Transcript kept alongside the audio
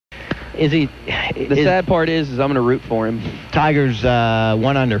Is he? The sad part is I'm going to root for him. Tiger's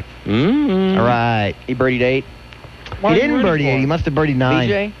 1 under. All right. He birdied 8. He didn't birdie 8. He must have birdied 9.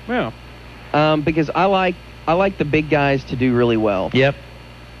 BJ? Yeah. Because I like the big guys to do really well. Yep.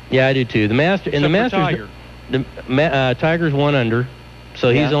 Yeah, I do too. The Masters. Tiger. Tiger's 1 under, so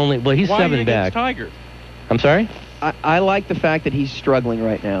he's only. Well, he's Why 7 are you back. against Tiger? I'm sorry. I like the fact that he's struggling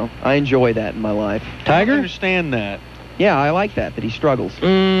right now. I enjoy that in my life. Tiger? I understand that. Yeah, I like that he struggles.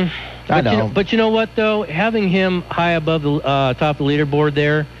 I know. But you know what, though? Having him high above the top of the leaderboard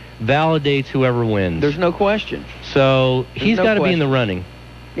there validates whoever wins. There's no question. So he's got to be in the running.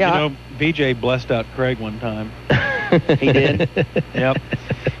 Yeah. You know, VJ blessed out Craig one time. He did? Yep.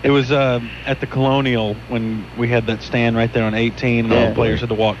 It was at the Colonial when we had that stand right there on 18, and all the players had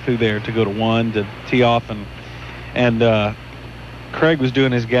to walk through there to go to 1 to tee off, and Craig was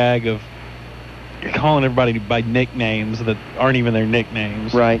doing his gag of calling everybody by nicknames that aren't even their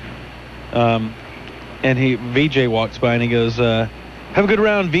nicknames. Right. And VJ walks by and he goes, "Have a good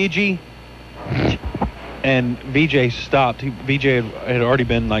round, VJ." And VJ stopped. VJ had already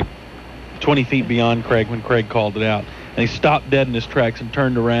been like 20 feet beyond Craig when Craig called it out. And he stopped dead in his tracks and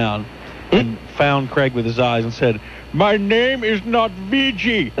turned around and found Craig with his eyes and said, "My name is not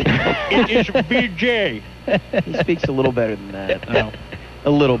VJ. It is VJ." He speaks a little better than that. Oh.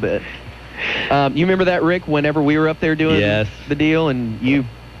 A little bit. You remember that, Rick, whenever we were up there doing the deal and you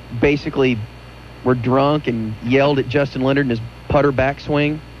basically were drunk and yelled at Justin Leonard and his putter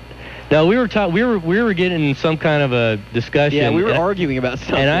backswing? No, we were getting in some kind of a discussion. Yeah, we were arguing about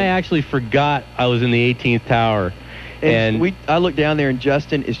something. And I actually forgot I was in the 18th tower. And I look down there and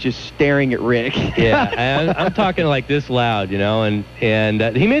Justin is just staring at Rick. Yeah, I'm talking like this loud, you know, and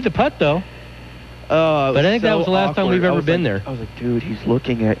he made the putt though. Oh, but I think that was the last time we've ever been there. I was like, dude, he's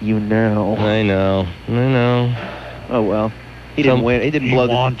looking at you now. I know. Oh well, he didn't win. He didn't blow.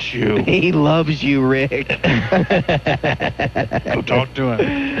 He wants you. He loves you, Rick. Go talk to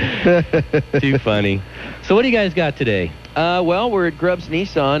him. Too funny. So what do you guys got today? Well, we're at Grubbs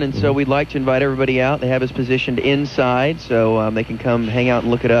Nissan, and so we'd like to invite everybody out. They have us positioned inside, so they can come hang out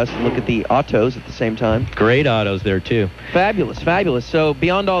and look at us and look at the autos at the same time. Great autos there, too. Fabulous, fabulous. So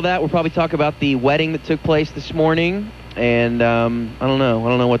beyond all that, we'll probably talk about the wedding that took place this morning, and I don't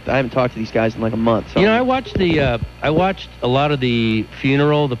know I haven't talked to these guys in like a month. So you know, I watched a lot of the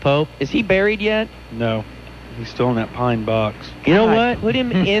funeral of the Pope. Is he buried yet? No. He's still in that pine box. You know what? Put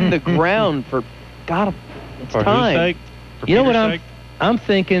him in the ground for God. It's time. Whose sake? For you know what Peter's sake? I'm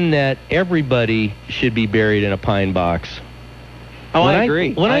thinking that everybody should be buried in a pine box. Oh, I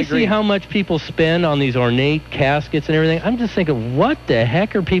agree. When I see how much people spend on these ornate caskets and everything, I'm just thinking, what the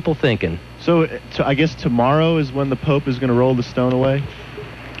heck are people thinking? So I guess tomorrow is when the Pope is going to roll the stone away?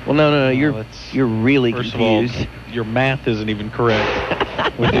 Well, no. You're really First confused. of all, your math isn't even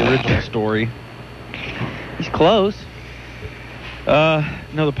correct with the original story. He's close.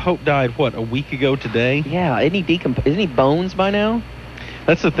 No, the Pope died, what, a week ago today? Yeah, isn't he bones by now?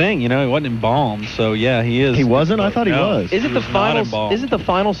 That's the thing, you know, he wasn't embalmed, so yeah, he is. He wasn't? I thought he was. Isn't the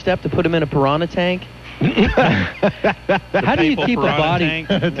final step to put him in a piranha tank? How do you keep a body?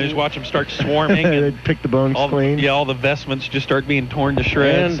 They just watch him start swarming. They pick the bones clean. Yeah, all the vestments just start being torn to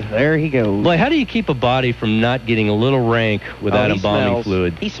shreds. And there he goes. Boy, how do you keep a body from not getting a little rank without embalming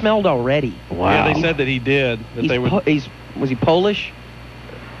fluid? He smelled already. Wow. Yeah, they said that he did. That was he Polish?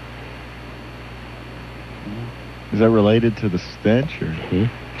 Is that related to the stench? Or?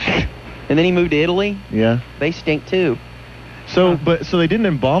 And then he moved to Italy? Yeah. They stink too. So they didn't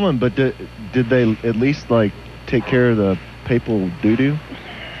embalm him, but did they at least like take care of the papal doo-doo?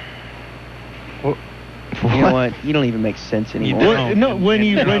 You know what? You don't even make sense anymore.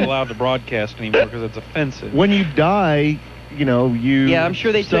 You're not allowed to broadcast anymore because it's offensive. When you die, you know, Yeah, I'm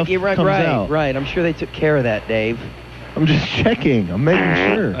sure they took you right. I'm sure they took care of that, Dave. I'm just checking. I'm making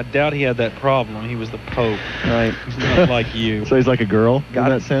sure. I doubt he had that problem. He was the Pope. Right. He's not like you. So he's like a girl in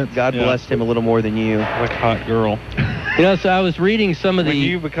that sense? God blessed him a little more than you. Like a hot girl. You know, so I was reading some of When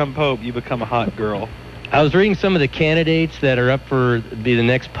you become Pope, you become a hot girl. I was reading some of the candidates that are up for be the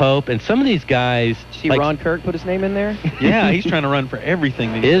next Pope, and some of these guys... See Ron Kirk put his name in there? Yeah, he's trying to run for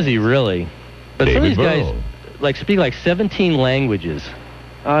everything. Is he really? But some of these guys speak like 17 languages.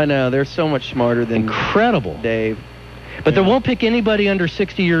 I know. They're so much smarter than... Incredible. Dave. But they won't pick anybody under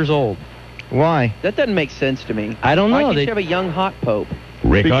 60 years old. Why? That doesn't make sense to me. I don't know. Why can't you have a young, hot Pope?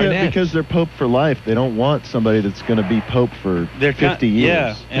 Because they're Pope for life. They don't want somebody that's going to be Pope for 50 years.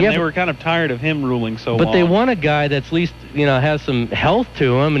 Yeah, and they were kind of tired of him ruling so long. But they want a guy that's at least, you know, has some health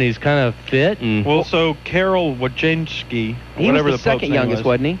to him, and he's kind of fit. And well, so Karol Wojcinski, He whatever was the second youngest,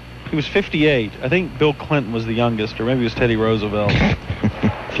 wasn't he? He was 58. I think Bill Clinton was the youngest, or maybe it was Teddy Roosevelt.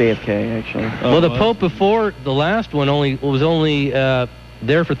 JFK, actually. Well, the Pope before the last one was only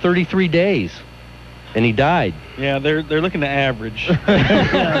there for 33 days, and he died. Yeah, they're looking to average.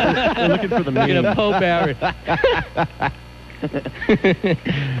 Yeah, they're looking for the mean. Get a Pope average.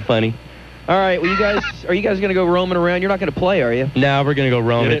 Funny. All right, well, are you guys going to go roaming around? You're not going to play, are you? No, we're going to go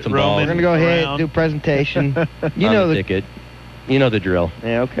roam hit some balls. We're going to go ahead, do a presentation. You know the ticket. You know the drill.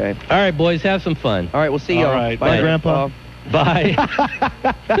 Yeah, okay. All right, boys, have some fun. All right, we'll see y'all. All right, bye, Grandpa. Bye.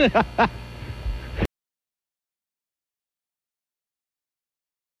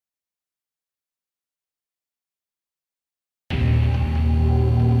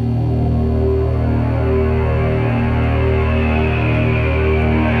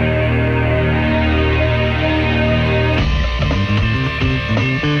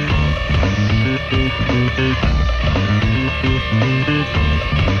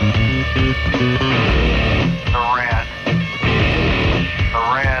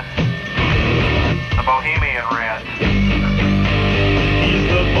 The Bohemian Rant. He's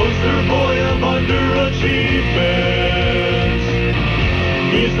the poster boy of underachievement.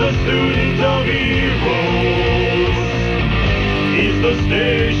 He's the student of heroes. He's the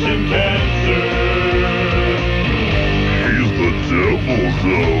station cancer. He's the devil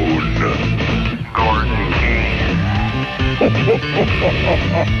zone. Gordon King.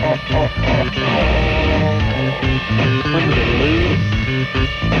 When did they lose?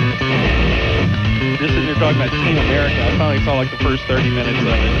 Just sitting here talking about Team America, I finally saw like the first 30 minutes of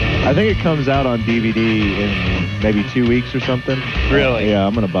it. I think it comes out on DVD in maybe 2 weeks or something. Really? Yeah,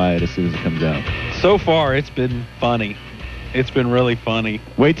 I'm going to buy it as soon as it comes out. So far, it's been funny. It's been really funny.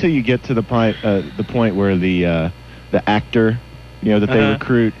 Wait till you get to the point where the actor, that they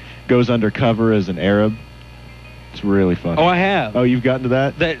recruit, goes undercover as an Arab. It's really funny. Oh, I have. Oh, you've gotten to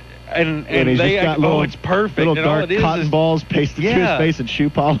that? And he's they just got act, little, it's perfect. Little and all dark it is cotton balls pasted to his face and shoe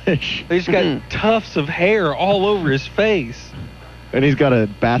polish. They just got tufts of hair all over his face. And he's got a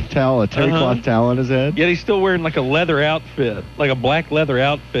bath towel, a terry cloth towel on his head. Yet he's still wearing like a leather outfit, like a black leather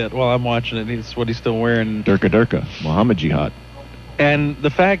outfit while I'm watching it. It's what he's still wearing. Durka, Muhammad Jihad. And the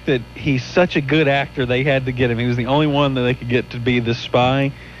fact that he's such a good actor, they had to get him. He was the only one that they could get to be the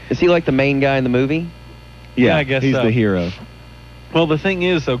spy. Is he like the main guy in the movie? Yeah, I guess he's so. the hero. Well, the thing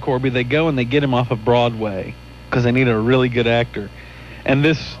is, though, Corby, they go and they get him off of Broadway because they need a really good actor. And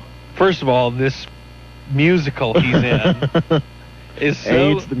first of all, this musical he's in is so...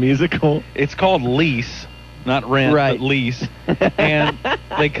 AIDS, the musical? It's called Lease, not Rent, but Lease. And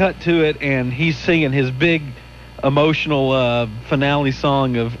they cut to it, and he's singing his big emotional finale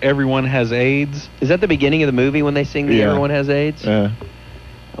song of Everyone Has AIDS. Is that the beginning of the movie when they sing the Everyone Has AIDS? Yeah.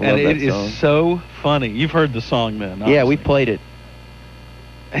 And it is so funny. You've heard the song then, obviously. Yeah, we played it.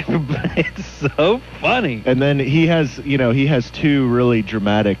 It's so funny. And then he has two really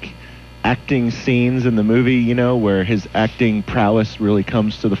dramatic acting scenes in the movie, where his acting prowess really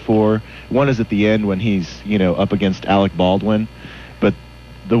comes to the fore. One is at the end when he's, up against Alec Baldwin, but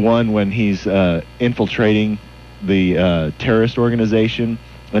the one when he's infiltrating the terrorist organization,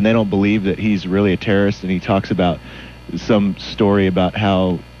 and they don't believe that he's really a terrorist, and he talks about some story about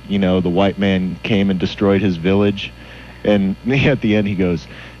how, the white man came and destroyed his village. And at the end he goes,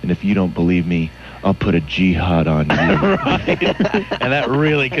 and if you don't believe me, I'll put a jihad on you. Right. And that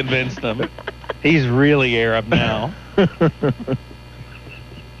really convinced him. He's really Arab now.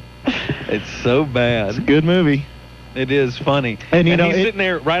 It's so bad. It's a good movie. It is funny. And he's sitting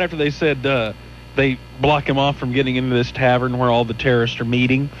there right after they said they block him off from getting into this tavern where all the terrorists are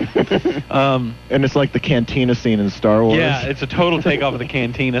meeting. And it's like the cantina scene in Star Wars. Yeah, it's a total takeoff of the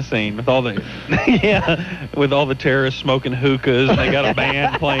cantina scene with all the with all the terrorists smoking hookahs, and they got a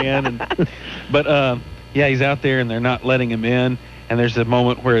band playing. But he's out there and they're not letting him in. And there's a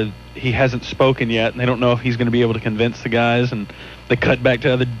moment where he hasn't spoken yet, and they don't know if he's going to be able to convince the guys. And they cut back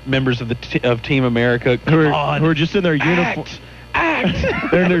to other members of of Team America who are just in their uniform.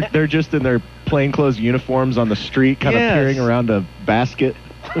 Act. They're just in their plainclothes uniforms on the street, kind of peering around a basket.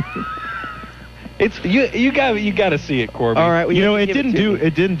 It's you got to see it, Corby. All right, well, it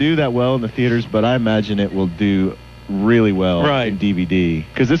didn't do that well in the theaters, but I imagine it will do really well in DVD,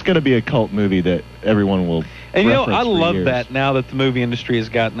 because it's going to be a cult movie that everyone will. And I for love years. that now that the movie industry has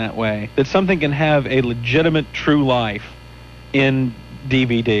gotten that way, that something can have a legitimate true life in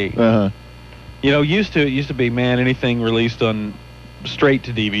DVD. It used to be, man, anything released on straight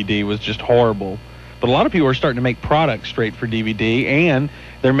to DVD was just horrible. But a lot of people are starting to make products straight for DVD, and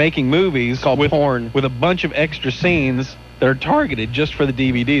they're making movies called porn with a bunch of extra scenes that are targeted just for the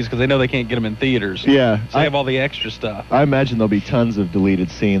DVDs because they know they can't get them in theaters. Yeah. So they have all the extra stuff. I imagine there'll be tons of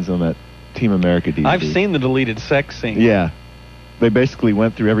deleted scenes on that Team America DVD. I've seen the deleted sex scene. Yeah. They basically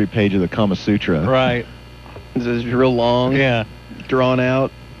went through every page of the Kama Sutra. Right. This is real long. Yeah. Drawn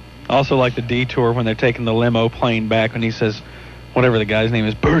out. I also like the detour when they're taking the limo plane back when he says, whatever the guy's name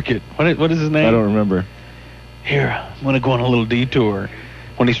is, Burkett. What is his name? I don't remember. Here, I'm going to go on a little detour.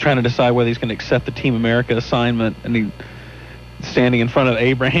 When he's trying to decide whether he's going to accept the Team America assignment, and he's standing in front of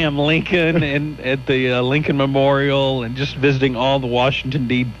Abraham Lincoln and at the Lincoln Memorial and just visiting all the Washington,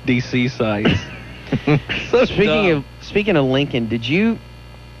 D.C. sites. So speaking of Lincoln,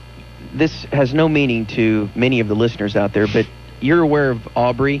 this has no meaning to many of the listeners out there, but you're aware of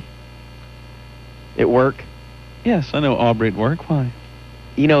Aubrey at work? Yes, I know Aubrey at work. Why?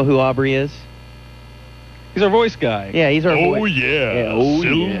 You know who Aubrey is? He's our voice guy. Yeah, he's our voice. Oh, yeah.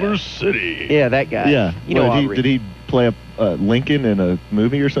 Silver City. Yeah, that guy. Yeah. You know Aubrey. Did he play Lincoln in a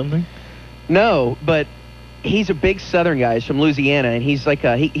movie or something? No, but he's a big Southern guy. He's from Louisiana, and he's like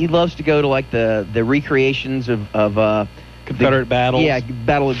he loves to go to like the recreations of Confederate battles. Yeah,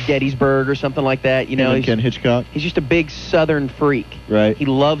 Battle of Gettysburg or something like that. You know, Ken Hitchcock. He's just a big Southern freak. Right. He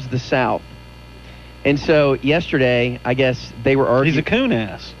loves the South. And so yesterday, I guess they were arguing. He's a coon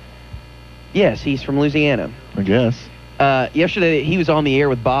ass. Yes, he's from Louisiana. I guess. Yesterday, he was on the air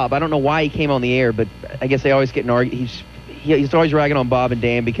with Bob. I don't know why he came on the air, but I guess they always get in argument. He's always ragging on Bob and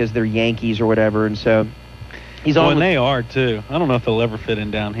Dan because they're Yankees or whatever, and so he's on. Well, and they are too. I don't know if they'll ever fit in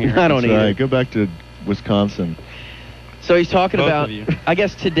down here. I don't That's either. right. Go back to Wisconsin. So he's talking Both about. of you. I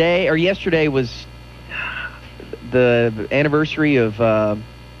guess today or yesterday was the anniversary of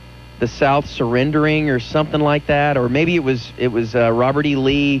the South surrendering or something like that, or maybe it was Robert E.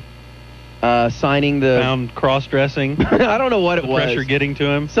 Lee signing the. Found cross-dressing. I don't know what it was. Pressure getting to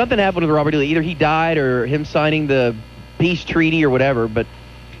him. Something happened with Robert E. Lee. Either he died or him signing the peace treaty or whatever. But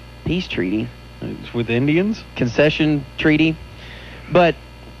peace treaty, It's with Indians. concession treaty. But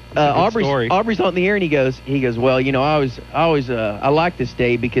Aubrey's on the air and he goes, well, you know, I like this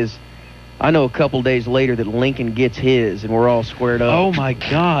day because I know a couple days later that Lincoln gets his and we're all squared up. Oh my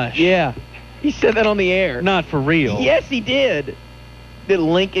gosh. Yeah, he said that on the air. Not for real. Yes, he did. That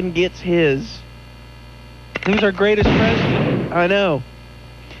Lincoln gets his. He was our greatest president. I know.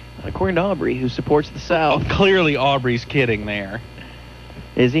 According to Aubrey, who supports the South. Oh, clearly Aubrey's kidding there.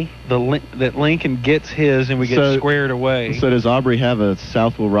 Is he? That Lincoln gets his and we get squared away. So does Aubrey have a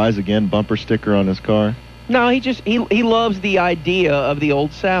South Will Rise Again bumper sticker on his car? No, he loves the idea of the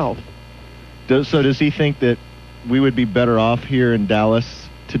old South. So does he think that we would be better off here in Dallas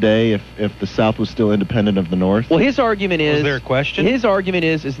today if the South was still independent of the North? Well, his argument is. Was there a question? His argument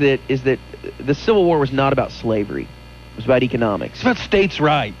is that the Civil War was not about slavery. It was about economics. It's about states'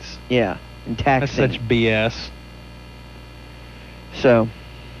 rights. Yeah, and taxing. That's such BS. So.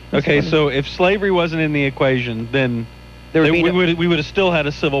 Okay, so if slavery wasn't in the equation, then we would have still had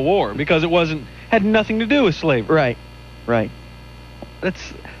a civil war because it had nothing to do with slavery. Right.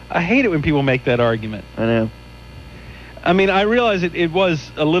 I hate it when people make that argument. I know. I mean, I realize it was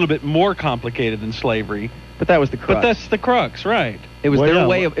a little bit more complicated than slavery. But that was the crux. But that's the crux, right? It was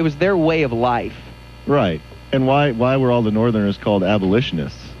their way of life. Right. And why were all the Northerners called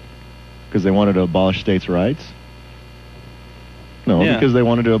abolitionists? Because they wanted to abolish states' rights? No, Yeah. because they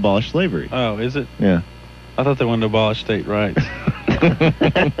wanted to abolish slavery. Oh, is it? Yeah. I thought they wanted to abolish state rights.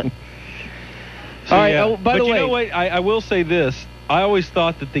 All right. Oh, by the way, you know what? I will say this. I always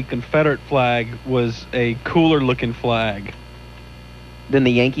thought that the Confederate flag was a cooler-looking flag. Than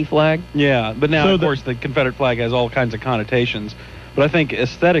the Yankee flag? Yeah, but now, of course, the Confederate flag has all kinds of connotations. But I think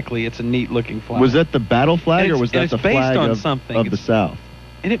aesthetically, it's a neat-looking flag. Was that the battle flag, or was that the flag on of the South?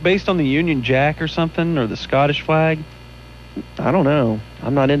 Isn't it based on the Union Jack or something, or the Scottish flag? I don't know.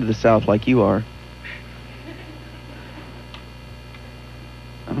 I'm not into the South like you are.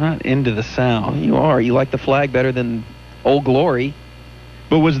 I'm not into the South. You are. You like the flag better than Old Glory.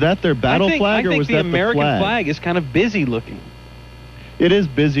 But was that their battle flag, or was that the American the flag is kind of busy looking? It is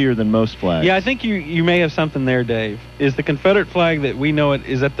busier than most flags. Yeah, I think you may have something there, Dave. Is the Confederate flag that we know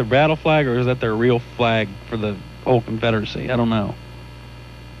is that the battle flag, or is that their real flag for the whole Confederacy? I don't know.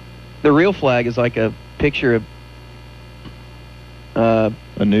 The real flag is like a picture of...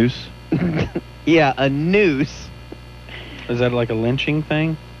 a noose? Yeah, a noose. Is that like a lynching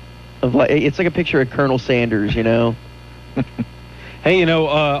thing? It's like a picture of Colonel Sanders, you know? Hey, you know,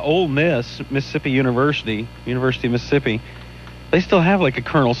 Ole Miss, Mississippi University of Mississippi, they still have like a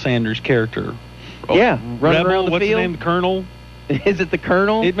Colonel Sanders character. Yeah, running Rebel, around the what's field. His name? Colonel? Is it the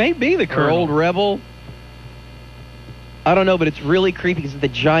Colonel? It may be the Or Colonel. Old Rebel? I don't know, but it's really creepy because the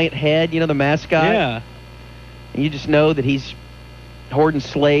giant head, you know, the mascot? Yeah. And you just know that he's hoarding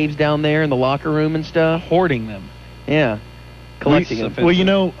slaves down there in the locker room and stuff. Hoarding them. Yeah. Collecting them. Well, you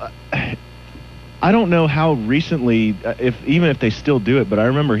know, I don't know how recently, even if they still do it, but I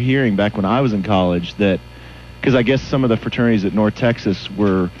remember hearing back when I was in college that, because I guess some of the fraternities at North Texas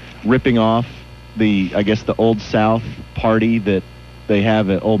were ripping off the Old South party that they have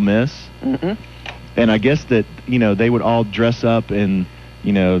at Ole Miss. Mm-hmm. And I guess that, they would all dress up in,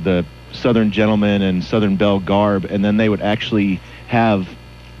 the Southern Gentleman and Southern Belle garb, and then they would actually have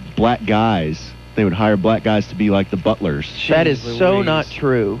black guys. They would hire black guys to be like the butlers. That is so not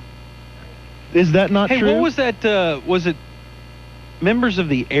true. Is that not Hey, true? what was that? Was it members of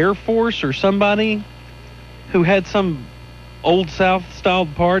the Air Force or somebody who had some Old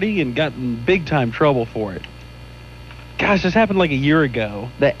South-styled party and got in big-time trouble for it? Gosh, this happened like a year ago.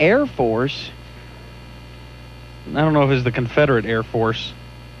 The Air Force? I don't know if it was the Confederate Air Force.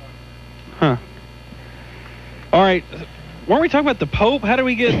 Huh. All right. Weren't we talking about the Pope? How do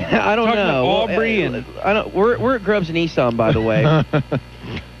we get I don't talking know. about Aubrey and I don't. We're at Grubbs Nissan, by the way.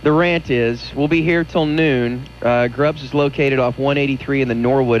 The Rant is. We'll be here till noon. Grubbs is located off 183 in the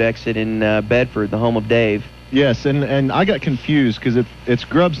Norwood exit in Bedford, the home of Dave. Yes, and I got confused because it's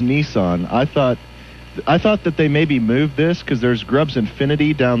Grubbs Nissan. I thought that they maybe moved this because there's Grubbs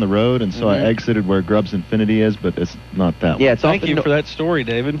Infinity down the road, and so I exited where Grubbs Infinity is, but it's not that one. Yeah, it's Thank you for that story,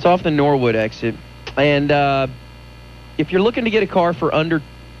 David. It's off the Norwood exit. And if you're looking to get a car for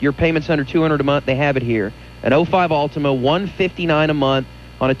your payments under $200 a month, they have it here. An 05 Altima, $159 a month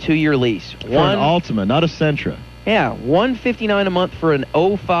on a 2-year lease. For an Altima, not a Sentra. Yeah, $159 a month for an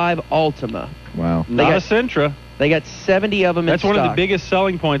 05 Altima. Wow. Not a Sentra. They got 70 of them That's in stock. one of the biggest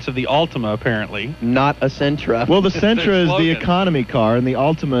selling points of the Altima, apparently. Not a Sentra. Well, the It's their Sentra is the slogan. economy car, and the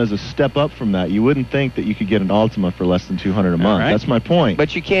Altima is a step up from that. You wouldn't think that you could get an Altima for less than $200 a month. right. That's my point.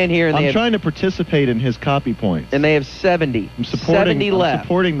 But you can here, and I'm trying to participate in his copy points. and they have 70. I'm supporting, 70 I'm left.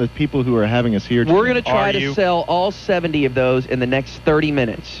 supporting the people who are having us here. We're going to try Are to you? sell all 70 of those in the next 30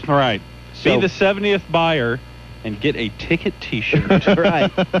 minutes. All right. So- Be the 70th buyer and get a ticket T-shirt.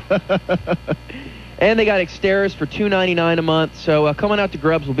 Right. And they got Xteras for $299 a month. So coming out to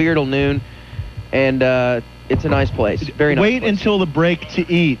Grubbs, we'll be here till noon. And it's a nice place. Very nice Wait place. until the break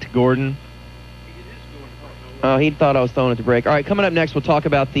to eat, Gordon. Oh, he thought I was throwing it to break. All right, coming up next, we'll talk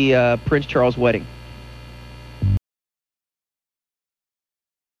about the Prince Charles wedding.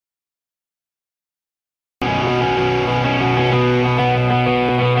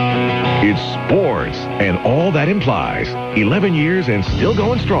 It's sports and all that implies. 11 years and still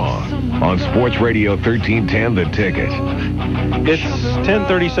going strong. On Sports Radio 1310, The Ticket. It's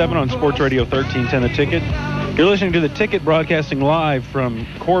 10:37 on Sports Radio 1310 The Ticket. You're listening to The Ticket, broadcasting live from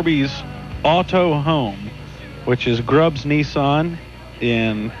Corby's Auto Home, which is Grubbs Nissan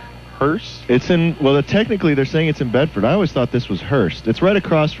in Hearst. It's technically they're saying it's in Bedford. I always thought this was Hearst. It's right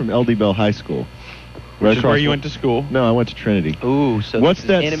across from LD Bell High School. Which is where you went to school. No, I went to Trinity. Ooh, so What's this is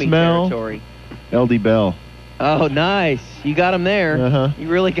that enemy smell? territory. LD Bell. Oh, nice. You got him there. Uh-huh. You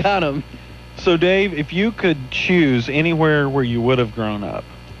really got him. So, Dave, if you could choose anywhere where you would have grown up,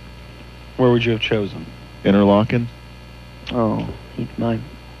 where would you have chosen? Interlaken. Oh, mine.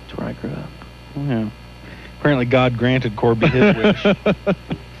 That's where I grew up. Yeah. Apparently, God granted Corby his wish.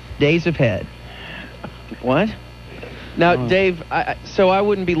 Days of Head. What? Now, Oh. Dave, so I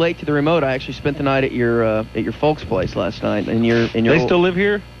wouldn't be late to the remote. I actually spent the night at your folks' place last night, in your They still live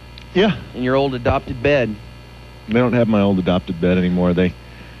here? Yeah. in your old adopted bed, They don't have my old adopted bed anymore. They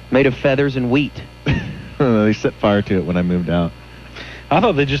made of feathers and wheat. they set fire to it when I moved out. I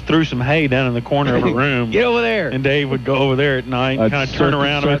thought they just threw some hay down in the corner of a room. Get over there. And Dave would go over there at night, I'd kind of turn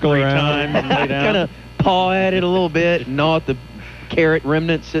around about circle 3 around. times and lay down. kind of paw at it a little bit, gnaw at the carrot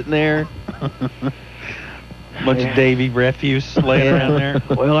remnants sitting there. Bunch of Davy refuse laying around there.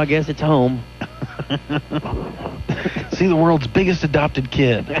 Well, I guess it's home. See the world's biggest adopted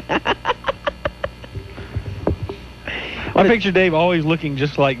kid. I picture Dave always looking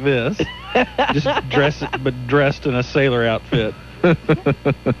just like this, just dressed in a sailor outfit.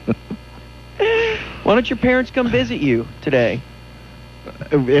 Why don't your parents come visit you today?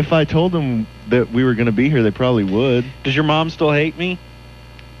 If I told them that we were going to be here, they probably would. Does your mom still hate me?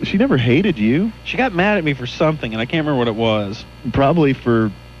 She never hated you. She got mad at me for something, and I can't remember what it was. Probably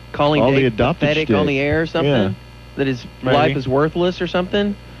for Calling all the Dave adopted pathetic shtick. on the air or something? Yeah. That his Maybe. life is worthless or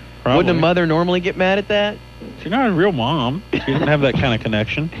something? Probably. Wouldn't a mother normally get mad at that? She's not a real mom. She didn't have that kind of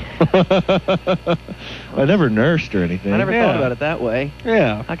connection. I never nursed or anything. I never Yeah. thought about it that way.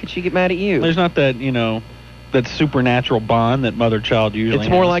 Yeah. How could she get mad at you? There's not that, that supernatural bond that mother-child usually It's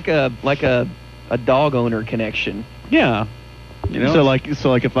more has. like a dog owner connection. Yeah. So like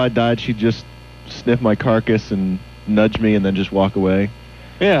if I died, she'd just sniff my carcass and nudge me and then just walk away.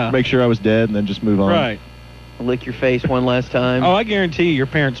 Yeah. Make sure I was dead and then just move on. Right. lick your face one last time. Oh, I guarantee you, your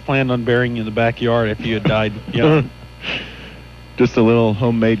parents planned on burying you in the backyard if you had died young. Just a little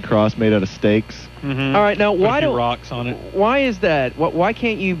homemade cross made out of steaks. Mm-hmm. All right, now Put why a few don't rocks on it? Why is that? Why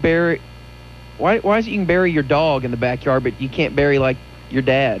can't you bury? Why is it you can bury your dog in the backyard, but you can't bury like your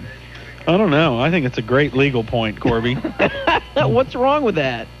dad? I don't know. I think it's a great legal point, Corby. What's wrong with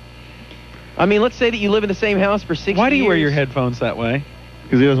that? I mean, let's say that you live in the same house for 60 years. Why do you wear your headphones that way?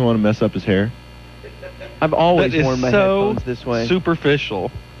 Because he doesn't want to mess up his hair. I've always That is worn my so headphones this way.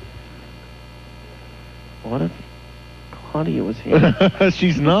 superficial. What if Claudia was here?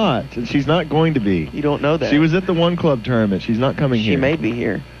 She's not. She's not going to be. You don't know that. She was at the One Club tournament. She's not coming here. She may be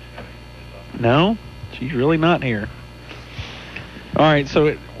here. No, she's really not here. All right,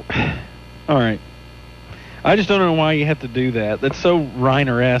 all right. I just don't know why you have to do that. That's so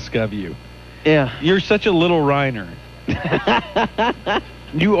Reiner-esque of you. Yeah. You're such a little Reiner.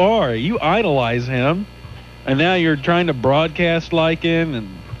 You are. You idolize him, and now you're trying to broadcast like him.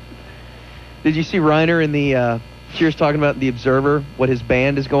 And Did you see Reiner in the? She was talking about the Observer, what his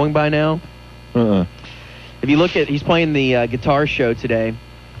band is going by now. If you look at, he's playing the guitar show today.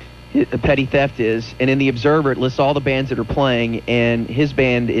 Petty Theft is, and in the Observer it lists all the bands that are playing, and his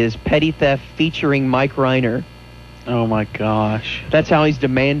band is Petty Theft featuring Mike Reiner. oh my gosh. That's how he's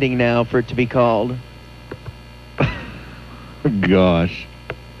demanding now for it to be called. Gosh.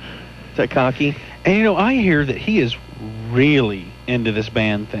 Is that cocky? And you know, I hear that he is really into this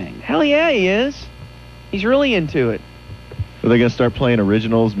band thing. Hell yeah, he is. He's really into it. Are they going to start playing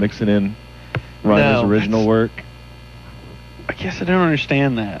originals, mixing in Reiner's No. original work? I guess I don't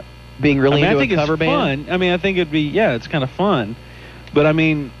understand that. Being really I into think a cover it's band. fun. I mean, I think it'd be, yeah, it's kind of fun. But I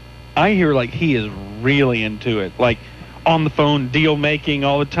mean, I hear like he is really into it. Like on the phone deal making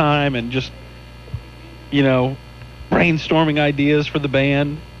all the time and just, you know, brainstorming ideas for the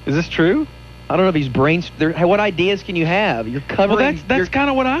band. Is this true? I don't know if he's what ideas can you have? You're covering. Well, that's kind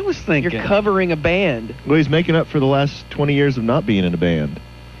of what I was thinking. You're covering a band. Well, he's making up for the last 20 years of not being in a band.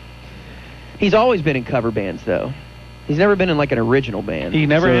 He's always been in cover bands, though. He's never been in like an original band. He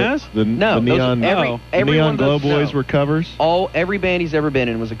never So has? The No, those- Neon, every- the every Neon one of Glow those- Boys no. were covers? Every band he's ever been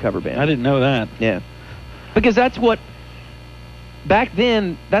in was a cover band. I didn't know that. Yeah, because that's what back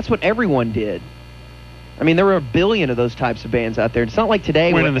then. That's what everyone did. I mean, there were a billion of those types of bands out there. It's not like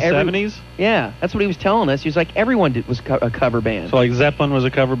today. When where in the 70s? Yeah, that's what he was telling us. He was like, everyone was a cover band. So like Zeppelin was a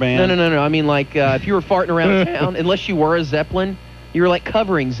cover band? No. I mean, like, if you were farting around town, unless you were a Zeppelin, you were like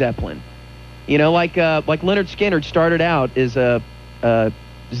covering Zeppelin. You know, like Leonard Skinner started out as a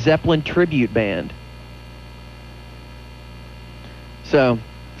Zeppelin tribute band. So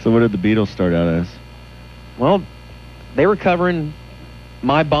So what did the Beatles start out as? well, they were covering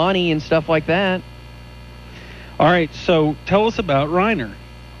My Bonnie and stuff like that. All right, so tell us about Reiner.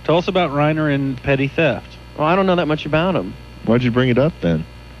 Tell us about Reiner and Petty Theft. Well, I don't know that much about him. Why'd you bring it up then?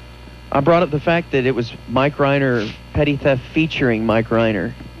 I brought up the fact that it was Mike Reiner, Petty Theft featuring Mike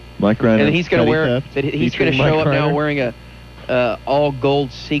Reiner. Mike Reiner, And he's going to Petty wear Theft, that he's going to featuring show Mike up now Reiner? wearing a all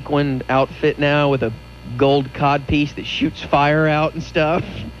gold sequined outfit now with a gold cod piece that shoots fire out and stuff.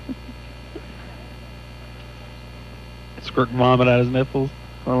 Squirt vomit out his nipples.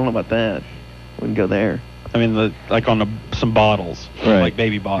 I don't know about that. Wouldn't go there. I mean, like on some bottles, Right. like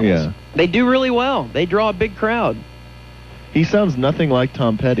baby bottles. Yeah. They do really well. They draw a big crowd. He sounds nothing like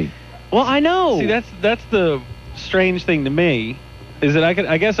Tom Petty. Well, I know. See, that's the strange thing to me, is that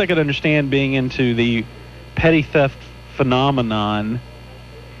I guess I could understand being into the Petty Theft phenomenon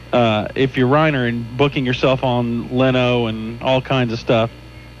if you're Reiner and booking yourself on Leno and all kinds of stuff.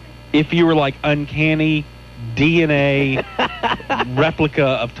 If you were like uncanny DNA replica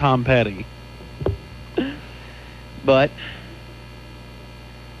of Tom Petty. But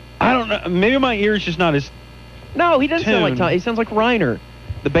I don't know. Maybe my ear's just not as... no, he doesn't sound like Tune. Tom. He sounds like Reiner.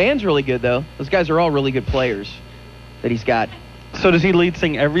 The band's really good though. Those guys are all really good players that he's got. So does he lead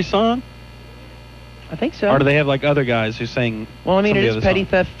sing every song? I think so. Or do they have like other guys who sing? Well, I mean, some of it the is other Petty songs?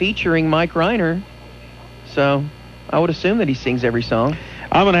 Theft featuring Mike Reiner, so I would assume that he sings every song.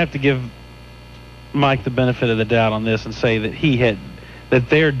 I'm going to have to give Mike the benefit of the doubt on this and say that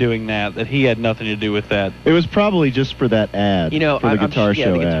they're doing that he had nothing to do with that. It was probably just for that ad. You know, for the guitar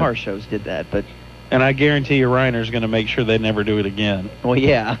show the guitar ad. shows did that, but And I guarantee you Reiner's going to make sure they never do it again. well,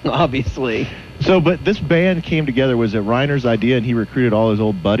 yeah, obviously. So, but this band came together. Was it Reiner's idea, and he recruited all his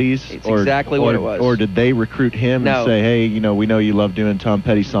old buddies? It's exactly what it was. Or did they recruit him No. and say, "Hey, you know, we know you love doing Tom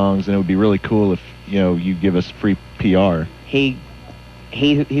Petty songs, and it would be really cool if you give us free PR." He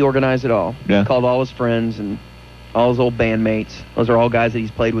organized it all. Yeah. He called all his friends and all his old bandmates. Those are all guys that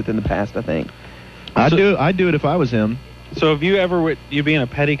he's played with in the past, I think. I'd do it if I was him. So have you ever you be in a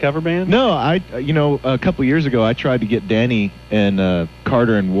petty cover band? No, a couple years ago I tried to get Danny and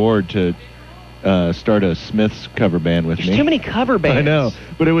Carter and Ward to start a Smiths cover band with There's me. too many cover bands. I know,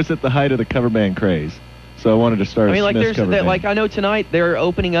 but it was at the height of the cover band craze. So I wanted to start I mean, a like Smiths cover band. like I know tonight they're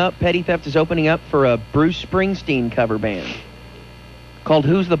opening up. Petty Theft is opening up for a Bruce Springsteen cover band called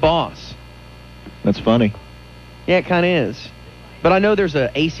 "Who's the Boss." That's funny. Yeah, it kind of is. But I know there's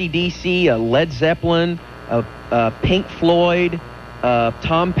a AC/DC, a Led Zeppelin, a Pink Floyd,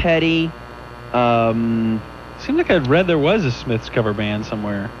 Tom Petty. Seemed like I'd read there was a Smiths cover band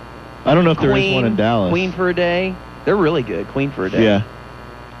somewhere. I don't know if there is Queen, one in Dallas. Queen for a Day. They're really good. Queen for a Day. Yeah.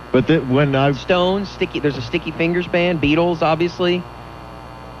 But when I Stones, there's a Sticky Fingers band. Beatles, obviously.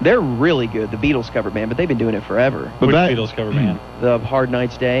 They're really good, the Beatles cover band, but they've been doing it forever. But Which that- Beatles cover band? The Hard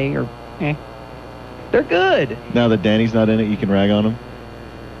Night's Day, or they're good. now that Danny's not in it, you can rag on him.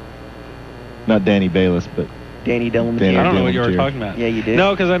 Not Danny Bayless, but Danny Dillon. Danny I don't know what Dillon you were too. talking about. Yeah, you did.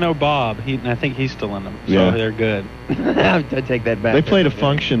 No, because I know Bob. I think he's still in them. So Yeah. they're good. I take that back. they played a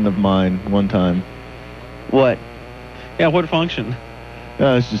function of mine one time. What? Yeah, what function?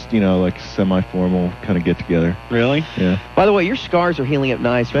 It's just, like semi-formal kind of get-together. Really? Yeah. By the way, your scars are healing up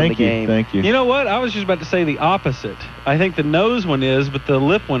nice from the Thank you. game. Thank you. You know what? I was just about to say the opposite. I think the nose one is, but the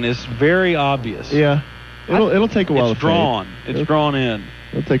lip one is very obvious. Yeah. It'll take a while It's to drawn. fade. It's drawn in.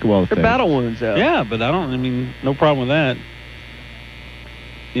 It'll take a while to They're fade. battle wounds, though. Yeah, but I mean, no problem with that.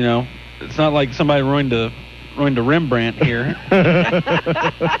 It's not like somebody ruined a Rembrandt here.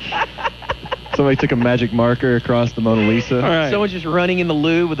 Somebody took a magic marker across the Mona Lisa. All right. Someone's just running in the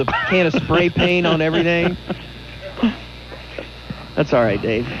loo with a can of spray paint on everything. That's all right,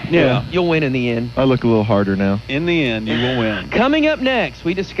 Dave. Yeah. You'll win in the end. I look a little harder now. In the end, you will win. Coming up next,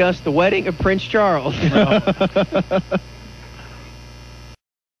 we discuss the wedding of Prince Charles.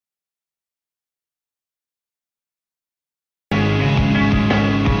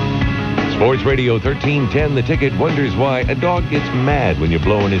 Sports Radio 1310, The Ticket wonders why a dog gets mad when you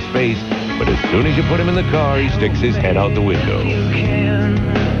blow in his face, but as soon as you put him in the car, he sticks his head out the window.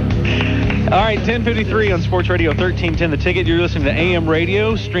 All right, 10:53 on Sports Radio 1310, The Ticket. You're listening to AM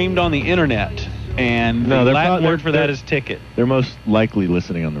radio, streamed on the internet. And No, the they're Latin probably- word for that they're- is ticket. They're most likely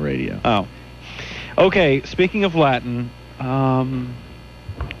listening on the radio. Oh. Okay, speaking of Latin, the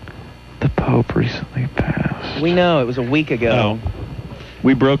Pope recently passed. We know, it was a week ago. Oh.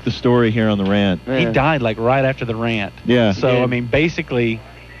 We broke the story here on the Rant. He died like right after the rant. Yeah. So, I mean, basically,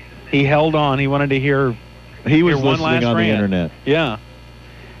 he held on. He wanted to hear He was Here, one listening last on rant. the internet. Yeah.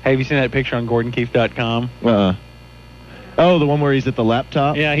 Hey, have you seen that picture on GordonKeefe.com? Oh, the one where he's at the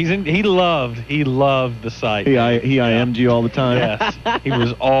laptop? Yeah, he loved the site. He IM'd you all the time? Yes. He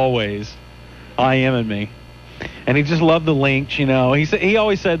was always IMing me. And he just loved the links, He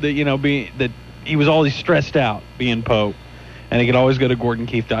always said that, that he was always stressed out being Pope. And he could always go to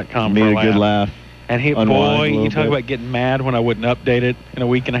GordonKeefe.com Need for a a laugh. good laugh. And Unwind a boy, little you talk bit. about getting mad when I wouldn't update it in a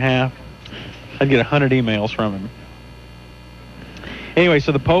week and a half. I'd get 100 emails from him. Anyway,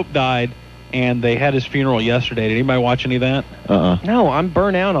 so the Pope died, and they had his funeral yesterday. Did anybody watch any of that? No, I'm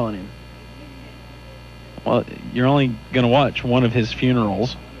burnt out on him. Well, you're only going to watch one of his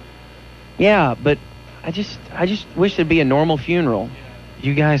funerals. Yeah, but I just wish there'd be a normal funeral.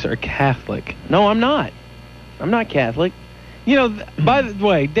 You guys are Catholic. No, I'm not. I'm not Catholic. By the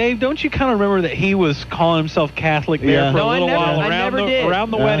way, Dave, don't you kind of remember that he was calling himself Catholic there Yeah. for No, a I little never- while I never did. around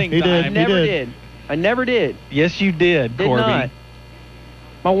the Yeah, wedding he did. time? I never did. did. I never did. Yes, you did, Did Corby. not.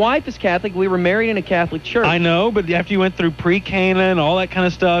 My wife is Catholic. We were married in a Catholic church. I know, but after you went through pre-Cana and all that kind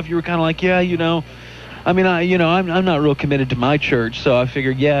of stuff, you were kind of like, yeah, I mean, I'm not real committed to my church, so I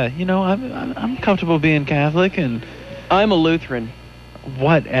figured, yeah, I'm comfortable being Catholic and I'm a Lutheran.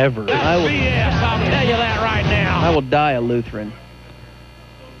 whatever. I will, I'll tell you that right now. I will die a Lutheran.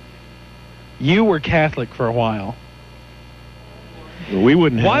 You were Catholic for a while. We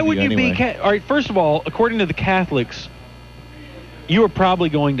wouldn't have Why would you anyway. be all right, first of all, according to the Catholics, you are probably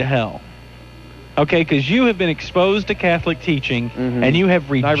going to hell. Okay, because you have been exposed to Catholic teaching, Mhm. and you have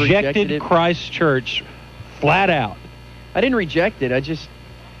I rejected rejected it. Christ's church flat out. I didn't reject it.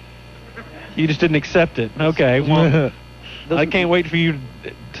 You just didn't accept it. Okay, well, Those- I can't wait for you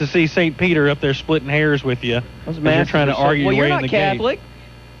to see St. Peter up there splitting hairs with you. those as you're masses trying to are so- argue well, your you're way in not the Catholic. gate.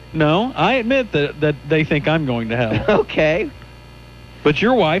 No, I admit that they think I'm going to hell. Okay. But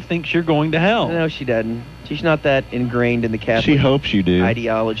your wife thinks you're going to hell. No, she doesn't. She's not that ingrained in the Catholic She hopes you do.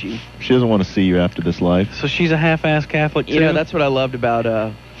 ideology. She doesn't want to see you after this life. So she's a half-ass Catholic, too? That's what I loved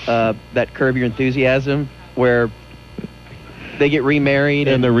about that Curb Your Enthusiasm, where they get remarried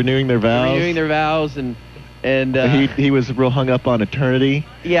And they're renewing their vows. renewing their vows, and he was real hung up on eternity.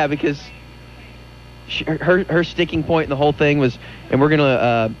 yeah, because her sticking point in the whole thing was, and we're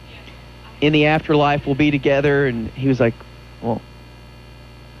gonna in the afterlife we'll be together. And he was like, well,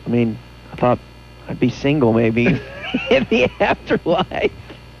 I mean, I thought I'd be single maybe in the afterlife,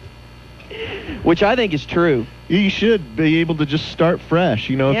 which I think is true. You should be able to just start fresh.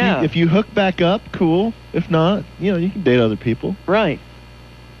 You know, Yeah. if you hook back up, cool. If not, you know, you can date other people. Right.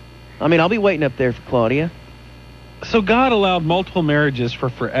 I mean, I'll be waiting up there for Claudia. So God allowed multiple marriages for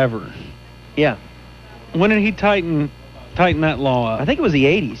forever. Yeah. When did he tighten that law up? I think it was the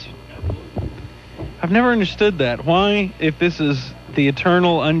 80s. I've never understood that. Why, if this is the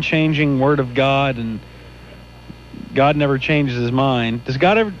eternal, unchanging Word of God, and God never changes his mind, does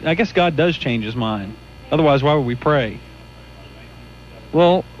God ever? I guess God does change his mind. Otherwise, why would we pray?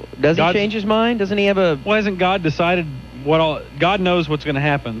 Well, does he God's- change his mind? Doesn't he have a... Why hasn't God decided what all? God knows what's going to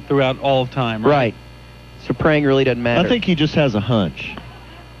happen throughout all of time, right? Right. So praying really doesn't matter. I think he just has a hunch.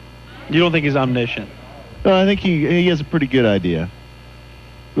 You don't think he's omniscient? No, I think he has a pretty good idea.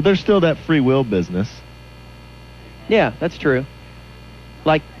 But there's still that free will business. Yeah, that's true.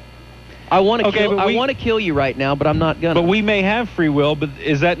 Like, I want to Okay, kill. but I want to kill you right now, but I'm not gonna. But we may have free will, but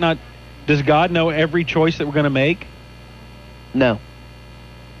is that not? Does God know every choice that we're going to make? No.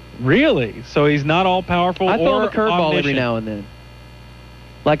 Really? So he's not all powerful I throw or him a curveball every omniscient? now and then.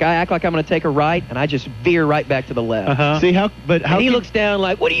 Like I act like I'm going to take a right, and I just veer right back to the left. Uh-huh. See how? But how? And he can- looks down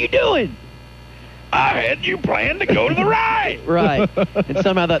like, "What are you doing?" I had you planned to go to the right. Right. And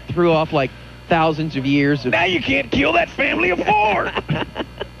somehow that threw off like thousands of years of. Now you can't kill that family of four.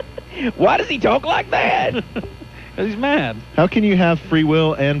 Why does he talk like that? 'Cause he's mad. How can you have free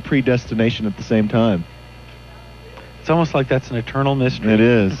will and predestination at the same time? It's almost like that's an eternal mystery. It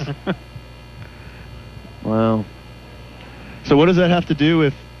is. Wow. So what does that have to do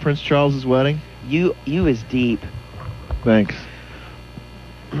with Prince Charles's wedding? You is deep. Thanks.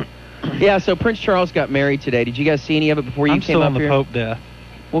 Yeah. So Prince Charles got married today. Did you guys see any of it before you I'm came still up on the here? Pope death.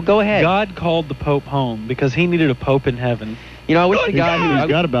 Well, go ahead. God called the Pope home because he needed a Pope in heaven. You know, I wish the guy He's who.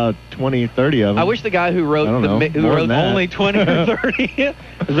 got about 20, 30 of them. I wish the guy who wrote I don't know, who more wrote than that. Only 20 or 30. There's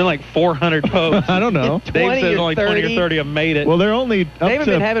been like 400 popes. I don't know. 20 Dave says or only 20 or 30. 30 have made it. Well, they're only up They haven't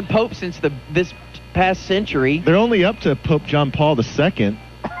to been having popes since this past century. they're only up to Pope John Paul II.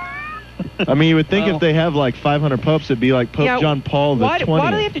 I mean, you would think Well- if they have like 500 popes, it'd be like Pope Yeah, John Paul the why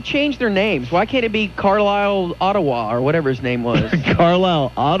 20th. do they have to change their names? Why can't it be Carlisle Ottawa or whatever his name was?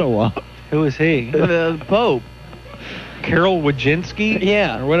 Carlisle, Ottawa. Who is he? The Pope. Carol Wojcinski?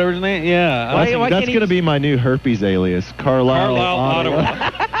 Yeah. Or whatever his name? Yeah. Why- That's, why that's can't he going to just- be my new herpes alias, Carlisle, Carlisle, Ottawa.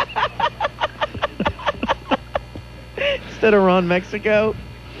 Instead of Ron Mexico.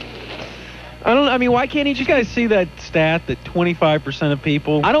 I mean, why can't he Did you just... guys see that stat that 25% of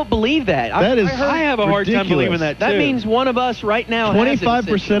people... I don't believe that. That is I have a hard time ridiculous. believing that, too. That means one of us right now has it, 25%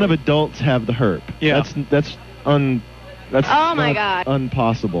 of essentially. adults have the herp. Yeah. That's Oh, my not God.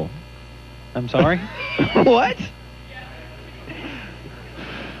 Impossible. I'm sorry? What?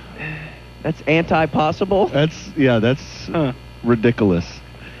 That's anti-possible? That's Huh. ridiculous.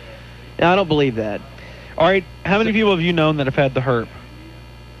 No, I don't believe that. All right, how many people have you known that have had the herp?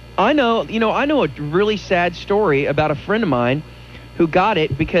 I know a really sad story about a friend of mine who got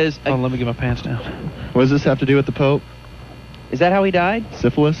it because... Oh, let me get my pants down. What does this have to do with the Pope? Is that how he died?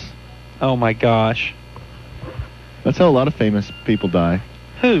 Syphilis? Oh, my gosh. That's how a lot of famous people die.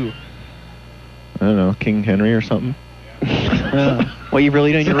 Who? I don't know, King Henry or something. Well, you've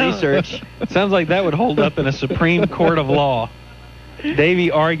really done your research. Sounds like that would hold up in a Supreme Court of Law. Davey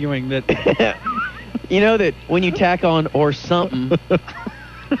arguing that... You know that when you tack on or something,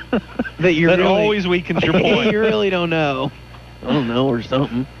 that you're that really, always weakens your point. you really don't know. I don't know, or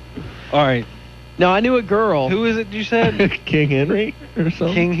something. All right. No, I knew a girl. Who is it you said? King Henry or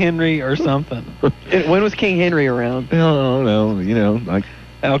something? King Henry or something. When was King Henry around? I don't know, you know, like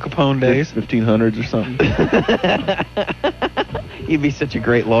Al Capone days. 1500s or something. You'd be such a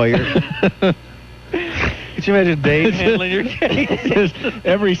great lawyer. Could you imagine Dave handling your case?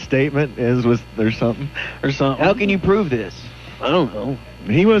 Every statement was there's something. Or something? How can you prove this? I don't know.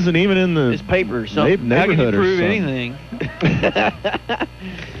 He wasn't even in the This paper or something. How can you neighborhood or prove something. anything?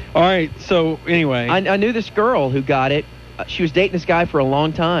 All right, so anyway. I knew this girl who got it. She was dating this guy for a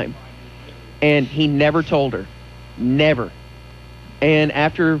long time, and he never told her. Never. And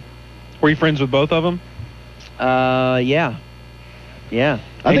after... Were you friends with both of them? Yeah. Yeah.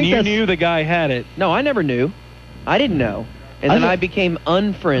 I and think you that's- knew the guy had it. No, I never knew. I didn't know. And I then thi- I became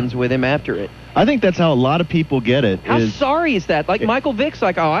unfriends with him after it. I think that's how a lot of people get it. How is- sorry is that? Like Michael Vick's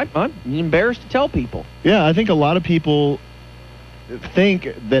like, oh, I'm embarrassed to tell people. Yeah, I think a lot of people think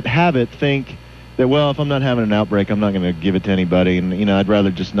that, well, if I'm not having an outbreak, I'm not going to give it to anybody, and I'd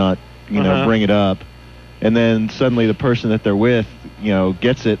rather just not, Uh-huh. bring it up. and then suddenly the person that they're with,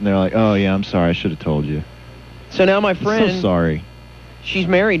 gets it, and they're like, "Oh yeah, I'm sorry, I should have told you." So now my I'm friend, so sorry. she's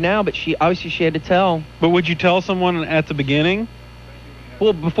married now, but she had to tell. But would you tell someone at the beginning?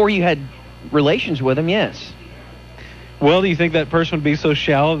 Well, before you had relations with him, yes. Well, do you think that person would be so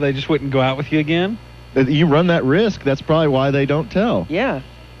shallow they just wouldn't go out with you again? You run that risk. That's probably why they don't tell. Yeah.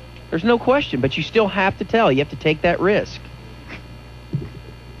 There's no question, but you still have to tell. You have to take that risk.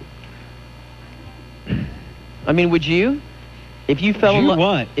 I mean, would you? If you fell in love,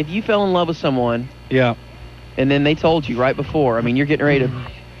 what? If you fell in love with someone, Yeah. and then they told you right before, I mean, you're getting ready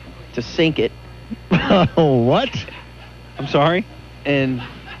to sink it, What? I'm sorry? and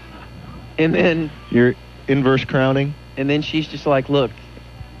then You're inverse crowning? and then she's just like, look,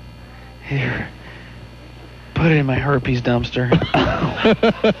 Here. Put it in my herpes dumpster.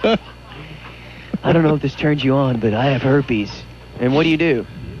 I don't know if this turns you on, but I have herpes. And what do you do?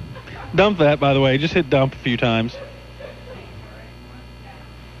 Dump that, by the way. Just hit dump a few times.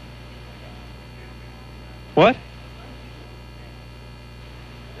 What?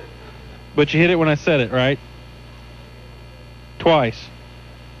 But you hit it when I said it, right? Twice.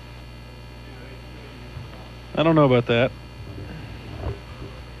 I don't know about that.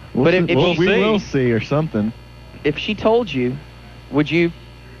 We'll But see- if we she- will see or something. If she told you, would you?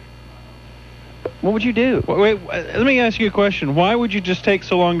 What would you do? Wait, let me ask you a question. Why would you just take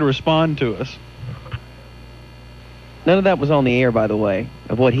so long to respond to us? None of that was on the air, by the way,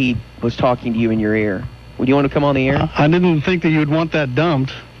 of what he was talking to you in your ear. Would you want to come on the air? I didn't think that you would want that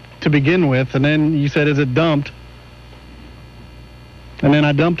dumped to begin with, and then you said, is it dumped? And then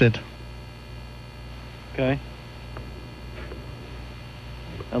I dumped it. Okay.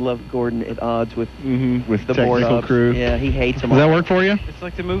 I love Gordon at odds with With the technical board crew. Yeah, he hates them Does that all. work for you? It's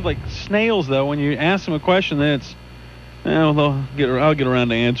like they move like snails, though. When you ask them a question, then it's, I'll get around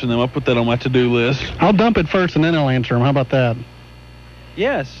to answering them. I'll put that on my to-do list. I'll dump it first, and then I'll answer them. How about that?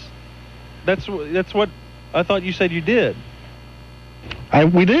 Yes. That's what I thought you said you did.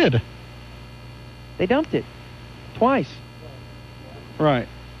 We did. They dumped it twice. Right.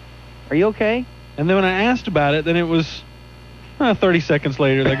 Are you okay? And then when I asked about it, then it was 30 seconds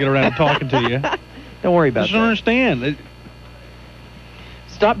later they get around to talking to you. Don't worry I about just don't that. understand.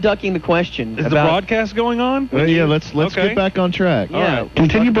 Stop ducking the question. Is the about broadcast going on? Yeah, let's Okay. get back on track. Yeah. All right.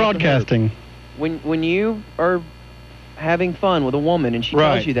 Continue broadcasting. when you are having fun with a woman and she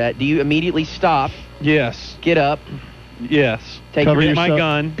Right. tells you that, do you immediately stop, Yes. get up, Yes. take Cover your my yourself,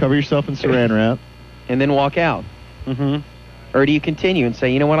 gun. Cover yourself in saran wrap. and then walk out? Mm-hmm. Or do you continue and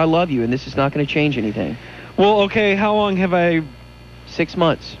say, you know what, I love you and this is not going to change anything? Well, okay, how long have I... 6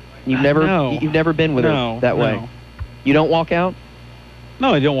 months. You've never No. you've never been with No, her that way. no. You don't walk out?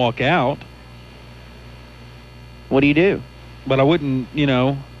 No, I don't walk out. What do you do? But I wouldn't,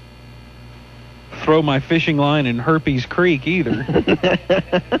 throw my fishing line in Herpes Creek either.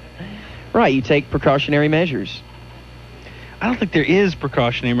 Right, you take precautionary measures. I don't think there is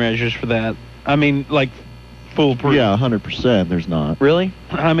precautionary measures for that. I mean, like, foolproof. Yeah, 100%. There's not. Really?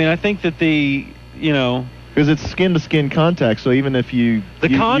 I mean, I think that Because it's skin-to-skin contact, so even if you... the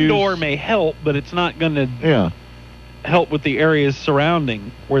you condor use- may help, but it's not going to Yeah. help with the areas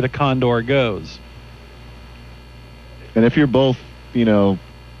surrounding where the condor goes. And if you're both,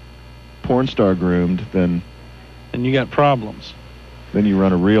 porn star groomed, then And you got problems. you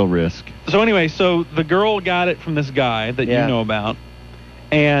run a real risk. So anyway, so the girl got it from this guy that Yeah. you know about.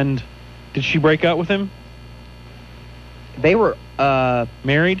 And did she break up with him? They were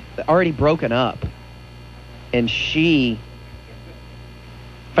Married? already broken up. And she,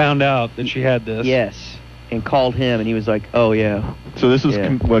 Found out that she had this. yes, and called him, and he was like, oh, yeah. So this is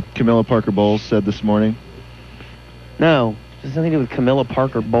Yeah. what Camilla Parker Bowles said this morning. No, it has nothing to do with Camilla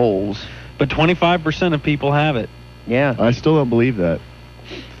Parker Bowles. But 25% of people have it. Yeah, I still don't believe that.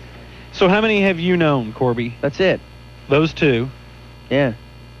 So how many have you known, Corby? that's it. Those two. Yeah.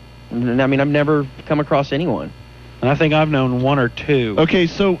 I mean, I've never come across anyone. And I think I've known one or two. Okay,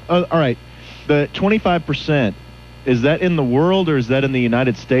 so, all right. The 25%, is that in the world or is that in the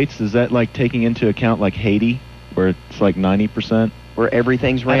United States? Is that like taking into account like Haiti, where it's like 90%? Where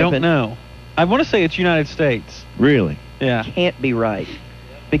everything's I rampant. don't know. I want to say it's United States. Really? Yeah. Can't be right.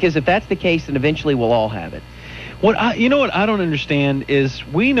 Because if that's the case, then eventually we'll all have it. What I don't understand is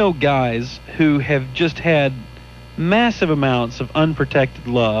we know guys who have just had massive amounts of unprotected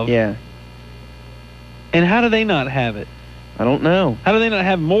love. Yeah. And how do they not have it? I don't know. How do they not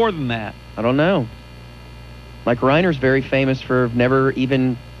have more than that? I don't know. Like Reiner's very famous for never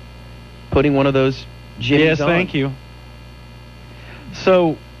even putting one of those jimmies Yes, on. thank you.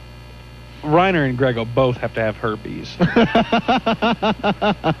 So, Reiner and Grego both have to have herpes.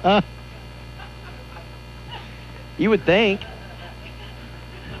 You would think.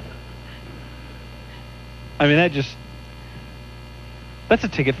 I mean, that's a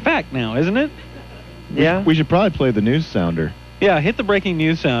ticket fact now, isn't it? Yeah. We should probably play the news sounder. Yeah, hit the breaking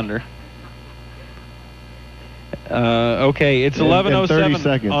news sounder. Okay, it's In 30 11:07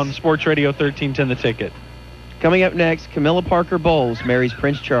 seconds. on Sports Radio 1310 The Ticket. Coming up next, Camilla Parker Bowles marries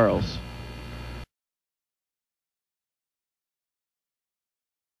Prince Charles.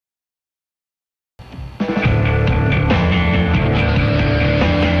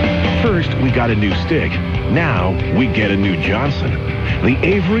 First, we got a new stick. Now, we get a new Johnson. The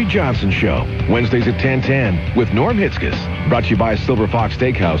Avery Johnson Show, Wednesdays at 10:10 with Norm Hitzges. Brought to you by Silver Fox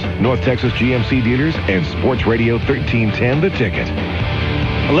Steakhouse, North Texas GMC Dealers, and Sports Radio 1310 The Ticket.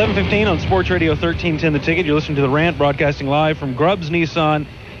 11:15 on Sports Radio 1310 The Ticket. You're listening to the Rant, broadcasting live from Grubbs Nissan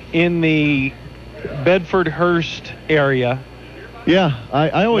in the Bedford-Hurst area. Yeah,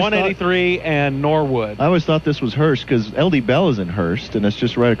 I always 183 and Norwood. I always thought this was Hurst because LD Bell is in Hurst, and it's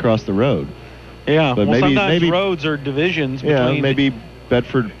just right across the road. Yeah, But well, maybe- sometimes maybe- roads are divisions Yeah, between... maybe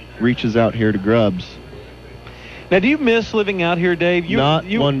Bedford reaches out here to Grubbs. Now, do you miss living out here, Dave? Not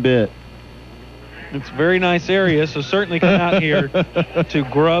one bit. It's a very nice area, so certainly come out here to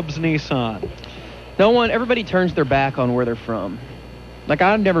Grubbs Nissan. Everybody turns their back on where they're from. Like,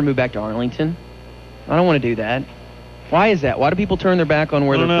 I'd never move back to Arlington. I don't want to do that. Why is that? Why do people turn their back on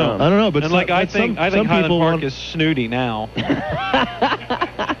where they're from? I don't know, but And some, like I but think some Highland people Park want, is snooty now.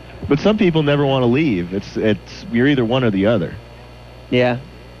 but some people never want to leave. It's you're either one or the other. Yeah.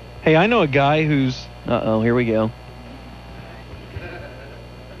 Hey, I know a guy who's... Uh-oh, here we go.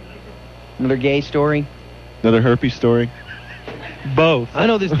 Another gay story? Another herpes story. Both. I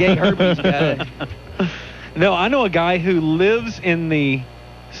know this gay herpes guy. No, I know a guy who lives in the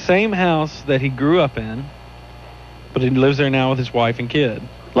same house that he grew up in, but he lives there now with his wife and kid.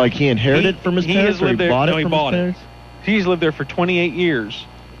 Like he inherited He- from his he parents, has or lived he there- bought no, it he from bought his it. parents? He's lived there for 28 years.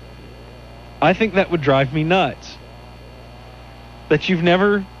 I think that would drive me nuts. That you've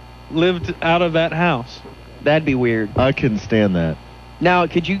never lived out of that house. That'd be weird. I couldn't stand that. Now,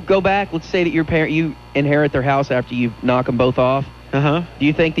 could you go back? Let's say that you inherit their house after you knock them both off. Uh-huh. Do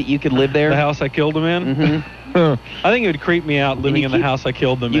you think that you could live there? The house I killed him in? Mm-hmm. I think it would creep me out living you in the keep- house I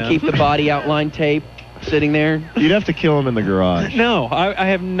killed them You in. keep the body outline tape sitting there? You'd have to kill him in the garage. No, I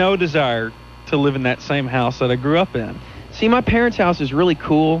have no desire to live in that same house that I grew up in. See, my parents' house is really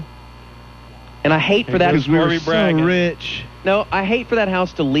cool, and I hate for that. Because we were Harvey so bragging. rich. No, I hate for that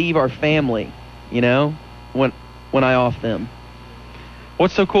house to leave our family. You know, when I off them.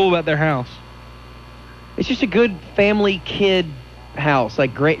 What's so cool about their house? It's just a good family kid house.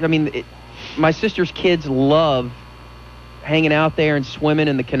 Like great. I mean, my sister's kids love hanging out there and swimming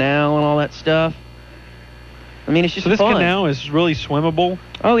in the canal and all that stuff. I mean, it's just So this fun. canal is really swimmable?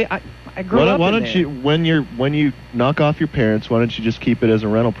 Oh yeah, I grew up. Why in don't there. you when you knock off your parents? Why don't you just keep it as a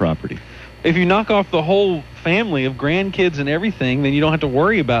rental property? If you knock off the whole family of grandkids and everything, then you don't have to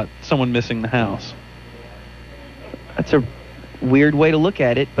worry about someone missing the house. That's a weird way to look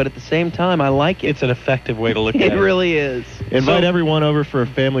at it, but at the same time, I like it. It's an effective way to look at It it. really is. Invite So- everyone over for a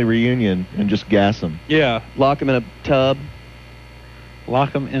family reunion and just gas them. Yeah, Lock them in a tub.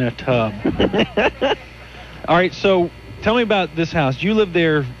 lock them in a tub. All right, so tell me about this house. You lived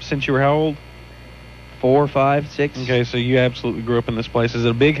there since you were how old? 4, 5, 6. Okay, so you absolutely grew up in this place. Is it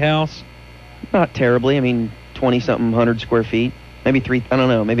a big house? Not terribly. I mean, 20-something 100 square feet. Maybe 3. I don't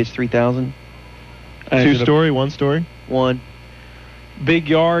know. Maybe it's 3,000. Is it a 2-story, 1-story? One. big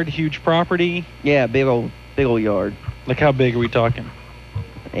yard, huge property? Yeah, big old yard. Like how big are we talking?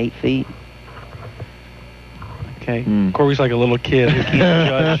 8 feet. Okay. Hmm. Corey's like a little kid who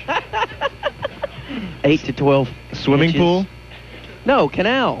can't judge. 8 to 12. Swimming inches. pool? No,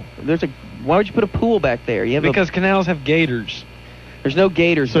 canal. Why would you put a pool back there? You have Because canals have gators. there's no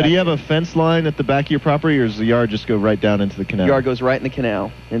gators. So do back you have a fence line at the back of your property, or does the yard just go right down into the canal? The yard goes right in the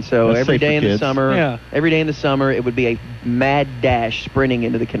canal, and so That's every safe for day in the kids. summer, Yeah. it would be a mad dash sprinting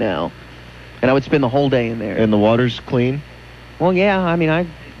into the canal, and I would spend the whole day in there. And the water's clean? Well, yeah, I mean, I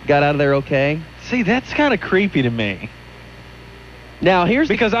got out of there okay. See, that's kind of creepy to me. Now here's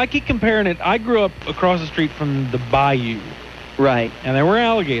Because I keep comparing it. I grew up across the street from the bayou, right. and there were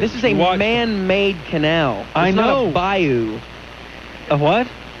alligators. This is a You watch- man-made canal. I It's not know. a bayou. A what?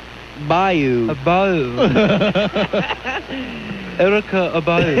 Bayou. A bayou. Erica, a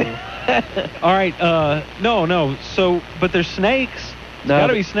bayou. All right. No. So, but there's snakes. There's No,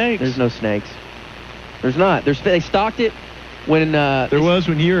 gotta be snakes. There's no snakes. There's not. They stocked it when There was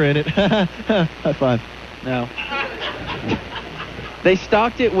when you were in it. High five. No. they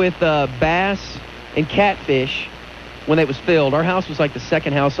stocked it with bass and catfish when it was filled. Our house was like the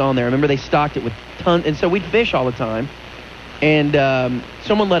second house on there. I remember they stocked it with tons, and so we'd fish all the time. And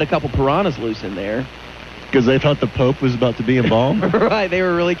someone let a couple piranhas loose in there. Because they thought the Pope was about to be embalmed? Right, they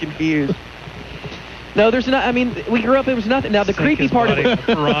were really confused. No, there's not. I mean, we grew up, it was nothing. Now, the creepy part of it,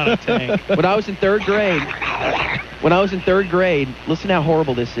 piranha tank. when I was in third grade, listen how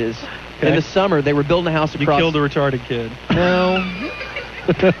horrible this is. Okay. In the summer, they were building a house You across. killed a retarded kid. No.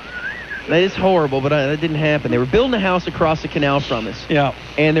 That is horrible, but that didn't happen. They were building a house across the canal from us. Yeah.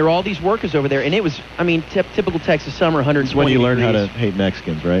 And there were all these workers over there, and it was, I mean, typical Texas summer, 120 It's when you learn how to degrees. hate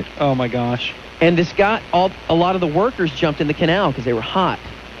Mexicans, right? Oh, my gosh. And this guy, a lot of the workers jumped in the canal because they were hot.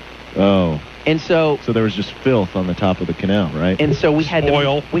 Oh. And so there was just filth on the top of the canal, right? And so we had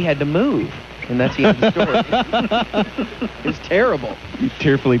Spoil. to move, and that's the end of the story. It was terrible. You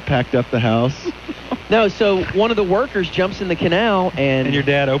tearfully packed up the house. No, so one of the workers jumps in the canal And your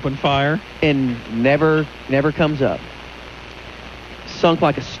dad opened fire? and never comes up. Sunk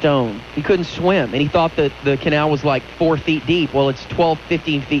like a stone. He couldn't swim, and he thought that the canal was like 4 feet deep. Well, it's 12,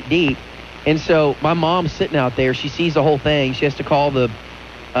 15 feet deep. And so my mom's sitting out there. She sees the whole thing. She has to call the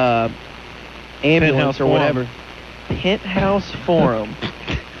ambulance Penthouse or whatever. Penthouse Forum.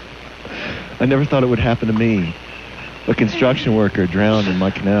 I never thought it would happen to me. A construction worker drowned in my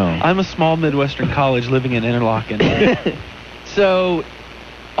canal. I'm a small Midwestern college living in Interlaken. So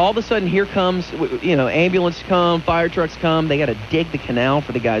all of a sudden, here comes, ambulance come, fire trucks come. They got to dig the canal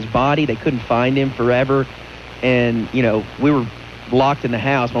for the guy's body. They couldn't find him forever. And, we were locked in the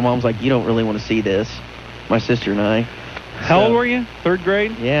house. My mom's like, you don't really want to see this. My sister and I. How old were you? Third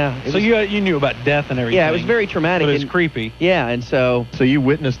grade? Yeah. So you knew about death and everything. Yeah, it was very traumatic. But it's and- creepy. Yeah, and so... So you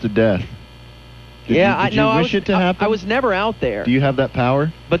witnessed a death. Did you wish it to happen? I was never out there. Do you have that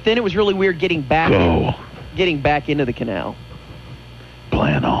power? But then it was really weird getting back into the canal.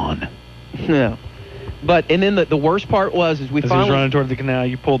 Plan on. No. And then the worst part was we As he was finally... running toward the canal,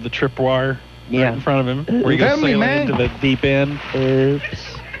 you pulled the tripwire right in front of him. Were you going to sail into the deep end?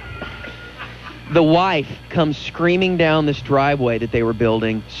 Oops. The wife comes screaming down this driveway that they were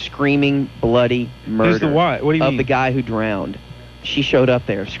building, screaming bloody murder. Who's the wife? What do you of mean? the guy who drowned. She showed up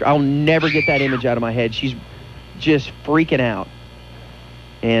there. I'll never get that image out of my head. She's just freaking out.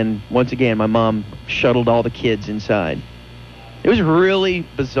 And once again, my mom shuttled all the kids inside. It was really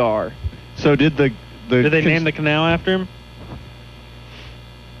bizarre. So did Did they name the canal after him?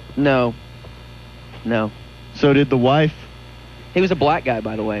 No. So did the wife? He was a black guy,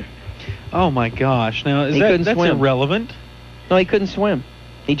 by the way. Oh my gosh! Now He couldn't that's swim. irrelevant. No, he couldn't swim.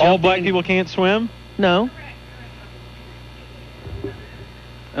 He All jumped black in- people can't swim. No.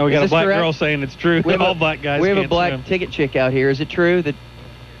 Oh, we Is got a this black correct? girl saying it's true. We have All a- black guys We have can't a black swim. ticket chick out here. Is it true that...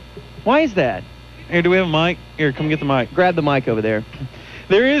 Why is that? Here, do we have a mic? Here, come get the mic. Grab the mic over there.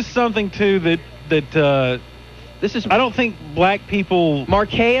 There is something too that This is I don't think black people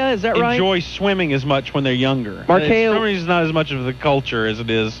Markea, is that right? enjoy swimming as much when they're younger. Markea- For some reason, it's not as much of the culture as it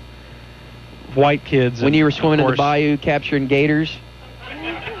is white kids. When and, you were swimming of in the course- bayou capturing gators?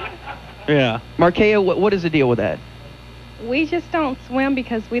 Yeah. Markea, what is the deal with that? We just don't swim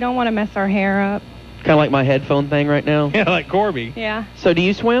because we don't want to mess our hair up. Kind of like my headphone thing right now? Yeah, like Corby. Yeah. So do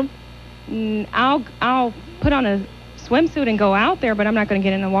you swim? I'll put on a swimsuit and go out there, but I'm not going to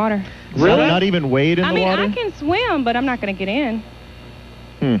get in the water. Really? Not even wade in I the mean, water? I can swim, but I'm not going to get in.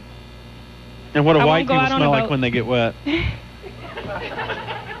 And what do I white won't go people out on a smell like boat. when they get wet?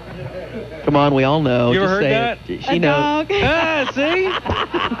 Come on, we all know. You ever Just heard say that? it. She A knows. dog. Ah,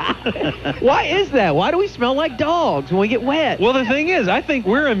 see? Why is that? Why do we smell like dogs when we get wet? Well, the thing is, I think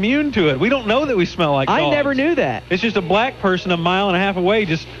we're immune to it. We don't know that we smell like dogs. I never knew that. It's just a black person a mile and a half away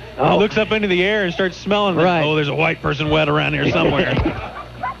just looks up into the air and starts smelling. Right. Oh, there's a white person wet around here somewhere.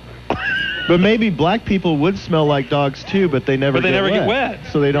 But maybe black people would smell like dogs too, but they never get wet.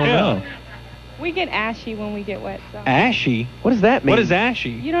 So they don't Yeah. know. We get ashy when we get wet. So. Ashy? What does that mean? What is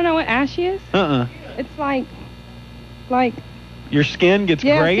ashy? You don't know what ashy is? Uh-uh. It's like, Your skin gets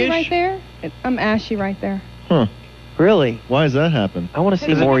yeah, grayish? see right there? I'm ashy right there. Huh. Really? Why does that happen? I want to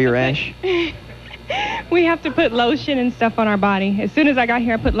see more of your ash. We have to put lotion and stuff on our body. As soon as I got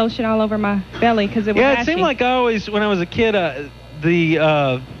here, I put lotion all over my belly because it was Yeah, ashy. it seemed like I always, when I was a kid,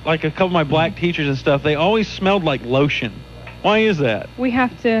 like a couple of my black teachers and stuff, they always smelled like lotion. Why is that? We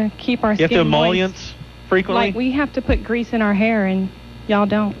have to keep our You have skin to moist. emollients frequently? Like, we have to put grease in our hair, and y'all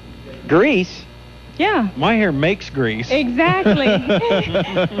don't. Grease? Yeah. My hair makes grease. Exactly.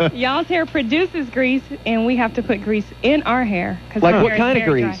 Y'all's hair produces grease, and we have to put grease in our hair. 'cause Like our what hair is kind of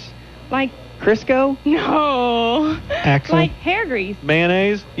very grease? dry. Like, Crisco? no. Axel? Like hair grease.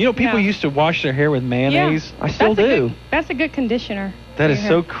 Mayonnaise? You know, people Yeah. used to wash their hair with mayonnaise. Yeah. I still That's a do. good- that's a good conditioner. That for is your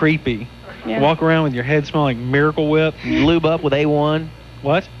so hair. creepy. Yeah. Walk around with your head smelling like Miracle Whip. Lube up with A1.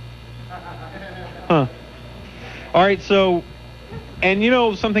 What? Huh. All right, so, and you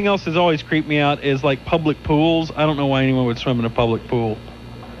know, something else that's always creeped me out is like public pools. I don't know why anyone would swim in a public pool.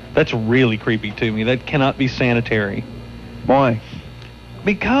 That's really creepy to me. That cannot be sanitary. Why?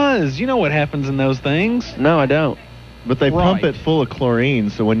 Because you know what happens in those things. No, I don't. But they pump Right. it full of chlorine,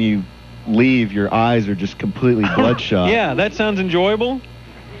 so when you leave, your eyes are just completely bloodshot. Yeah, that sounds enjoyable.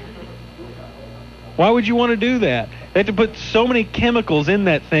 Why would you want to do that? They have to put so many chemicals in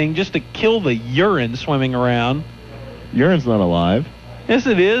that thing just to kill the urine swimming around. Urine's not alive. Yes,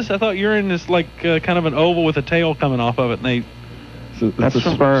 it is. I thought urine is like kind of an oval with a tail coming off of it. And they, So That's a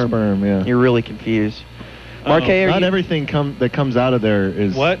sperm. Sperm, yeah. You're really confused. Marquez, Not everything that comes out of there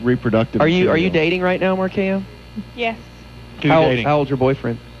is What? reproductive. are you material. dating right now, Marquez? Yes. Who you dating? How old's your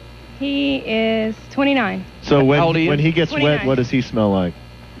boyfriend? He is 29. So How old are you? when he gets 29. wet, what does he smell like?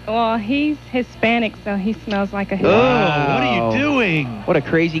 Well, he's Hispanic, so he smells like a Oh, Hispanic. what are Wow. you doing? What a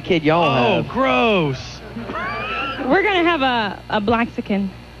crazy kid y'all Oh, have. gross. We're going to have a Blaxican.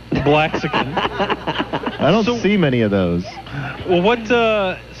 Blaxican. I don't So- see many of those. Well, what,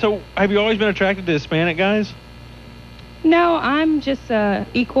 so have you always been attracted to Hispanic guys? No, I'm just a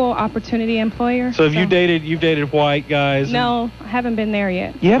equal opportunity employer. So have you've dated white guys? and- No, I haven't been there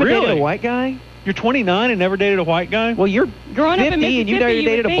yet. You haven't dated Really? a white guy? You're 29 and never dated a white guy? Well, you're Growing up in 50 and you Mississippi, never you would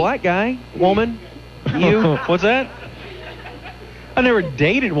dated a think- black guy, woman. You? What's that? I never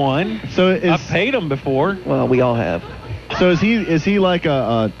dated one. So I've paid them before. Well, we all have. So is he like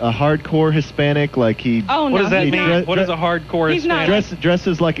a hardcore Hispanic? Like he Oh, no. What does that he's mean? not. What is a hardcore He's not. Hispanic?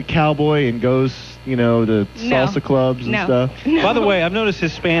 dresses like a cowboy and goes, to No. salsa clubs and No. stuff? By the way, I've noticed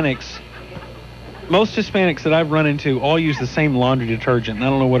Hispanics, most Hispanics that I've run into all use the same laundry detergent. And I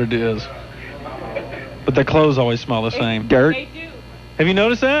don't know what it is. But their clothes always smell the same. Dirt. They do. Have you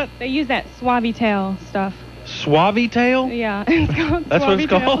noticed that? They use that Suavitel stuff. Suavitel? Yeah, it's called That's what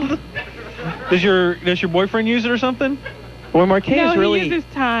it's Suavitel. called? Does your boyfriend use it or something? Well, Marquez No, really, he uses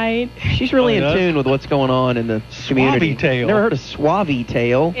Tide. she's really Oh, in he does? tune with what's going on in the community. Suavitel. Never heard of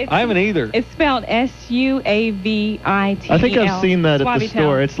Suavitel. It's, I haven't either. It's spelled Suavitel. I think I've seen that at the Suavitel.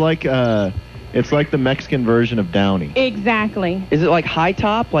 store. It's like the Mexican version of Downy. Exactly. Is it like high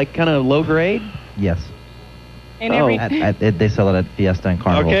top, like kind of low grade? Yes. And Oh. They sell it at Fiesta and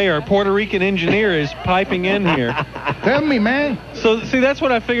Carnival. Okay, our Puerto Rican engineer is piping in here. Tell me, man. So, see, that's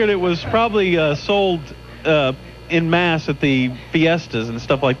what I figured. It was probably sold in mass at the fiestas and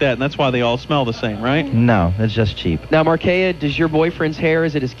stuff like that, and that's why they all smell the same, right? No, it's just cheap. Now, Marquez, does your boyfriend's hair,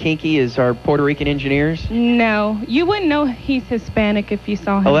 is it as kinky as our Puerto Rican engineers? No, you wouldn't know he's Hispanic if you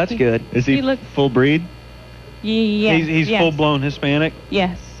saw him. Oh, that's good. Is he He looks- full breed? Yes. He's yes. full-blown Hispanic.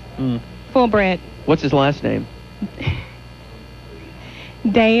 Yes. Mm. Full bred. What's his last name?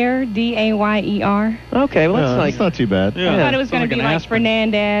 Dayer, Dayer. Okay, well, that's It's not too bad. Yeah. I thought it was Sounds going like to be an like aspirin.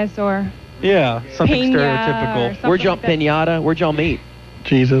 Fernandez or Yeah, something Pena stereotypical. or something Where'd y'all, like that. Pinata, where'd y'all meet?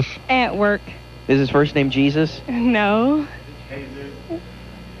 Jesus. At work. Is his first name Jesus? No.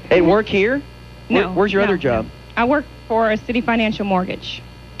 At work here? No. Where's your no, other job? no. I work for a city financial mortgage.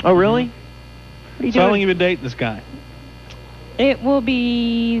 Oh, really? What are you So how long doing? you been dating this guy? It will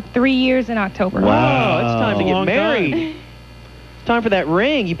be 3 years in October. Wow, it's time to That's a get long married. time. It's time for that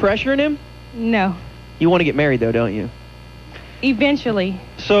ring. You pressuring him? No. You want to get married, though, don't you? Eventually.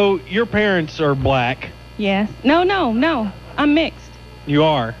 So your parents are black. Yes. No. I'm mixed. You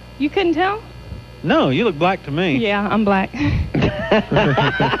are. You couldn't tell? No, you look black to me. Yeah, I'm black.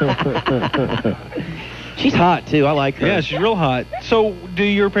 She's hot, too. I like her. Yeah, she's real hot. So do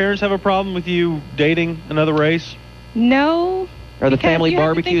your parents have a problem with you dating another race? No. Or the because family you have to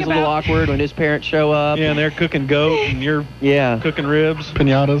barbecue's think a little about- awkward when his parents show up. Yeah, and they're cooking goat and you're Yeah. cooking ribs.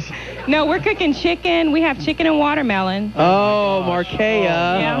 Pinatas. No, we're cooking chicken. We have chicken and watermelon. Oh, Marquez.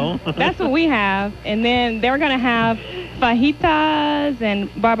 Yeah, that's what we have. And then they're going to have fajitas and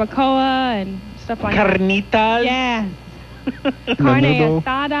barbacoa and stuff like that. Carnitas. Yeah. Carne Menudo.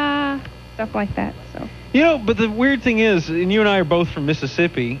 asada, stuff like that. So You know, but the weird thing is, and you and I are both from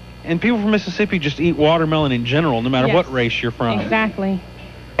Mississippi, and people from Mississippi just eat watermelon in general, no matter Yes. what race you're from. Exactly.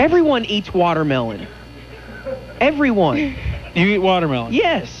 Everyone eats watermelon. Everyone. You eat watermelon?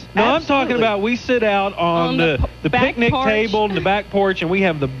 Yes. No, I'm absolutely. talking about we sit out on the back picnic porch. table and the back porch, and we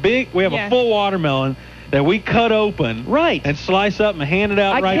have a Yes. full watermelon that we cut open Right. and slice up and hand it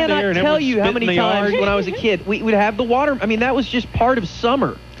out I right cannot there. And tell everyone's you how spitting many in the times yard. when I was a kid we would have the water. I mean, that was just part of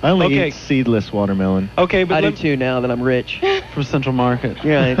summer. I only Okay. eat seedless watermelon. Okay, but I do let- too now that I'm rich. from Central Market.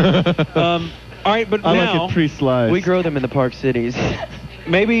 Yeah. All right, but I now like it pre-sliced. We grow them in the Park Cities.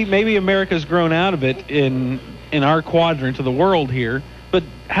 maybe America's grown out of it in our quadrant of the world here. But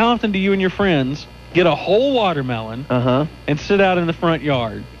how often do you and your friends get a whole watermelon and sit out in the front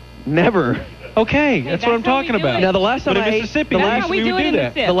yard? Never. Okay, that's what I'm talking about. Now, the last time but I in ate, Mississippi, we would do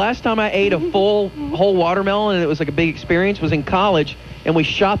that. The last time I ate a full whole watermelon, and it was like a big experience, was in college, and we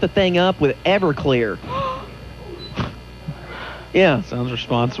shot the thing up with Everclear. Yeah. Sounds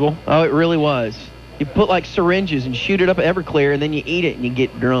responsible. Oh, it really was. You put like syringes and shoot it up at Everclear, and then you eat it and you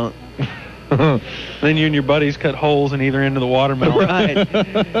get drunk. Then you and your buddies cut holes in either end of the watermelon. Right.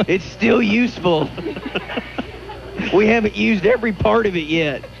 It's still useful. We haven't used every part of it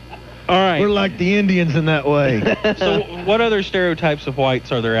yet. All right. We're like the Indians in that way. So what other stereotypes of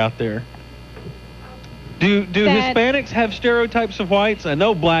whites are there out there? Do Hispanics have stereotypes of whites? I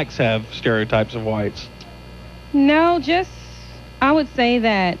know blacks have stereotypes of whites. No, just I would say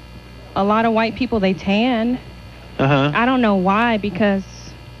that a lot of white people, they tan. I don't know why, because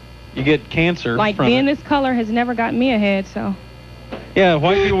you get cancer. Like from being it. this color has never gotten me ahead, so. Yeah,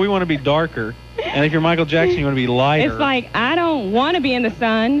 white people, we want to be darker. And if you're Michael Jackson, you want to be lighter. It's like, I don't want to be in the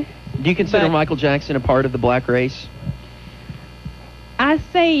sun. Do you consider Michael Jackson a part of the black race? I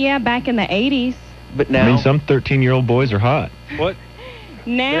say, yeah, back in the 80s. But now? I mean, some 13-year-old boys are hot. What?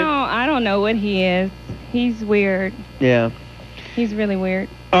 Now, I don't know what he is. He's weird. Yeah. He's really weird.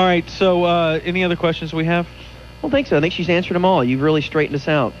 All right, so any other questions we have? I don't think so. I think she's answered them all. You've really straightened us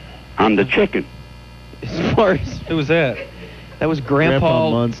out. I'm the chicken. As far as... Who was that? That was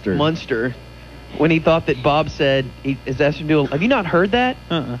Grandpa Munster. Munster. When he thought that Bob said, is asked him to do have you not heard that?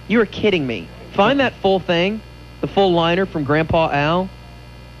 You were kidding me. Find that full thing, the full liner from Grandpa Al.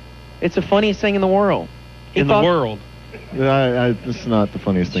 It's the funniest thing in the world. In the world? It's not the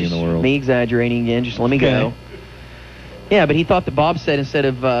funniest thing in the world. Me exaggerating again. Just let me go. Yeah, but he thought that Bob said instead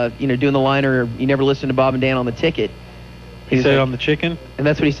of doing the liner, you never listened to Bob and Dan on the ticket. He said on the chicken? And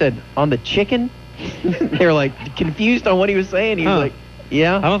that's what he said. On the chicken? They were like confused on what he was saying. He was like,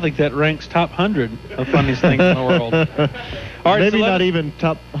 yeah. I don't think that ranks top 100 of funniest things in the world. All right, maybe not even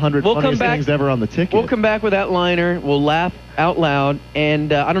top 100 funniest things ever on the ticket. We'll come back with that liner. We'll laugh out loud.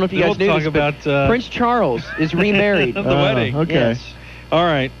 And I don't know if you guys knew this, but Prince Charles is remarried. The wedding. Okay. Yes. All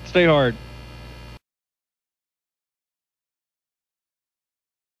right. Stay hard.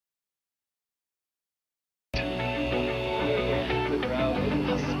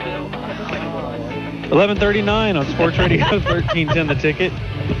 $11:39 on Sports Radio 1310 The Ticket.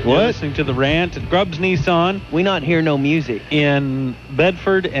 What? You're listening to the Rant at Grubbs Nissan. We not hear no music. In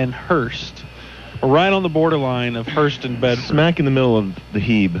Bedford and Hearst. We're right on the borderline of Hearst and Bedford. Smack in the middle of the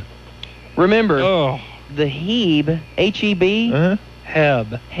Hebe. Remember, the Hebe, H-E-B? Heb.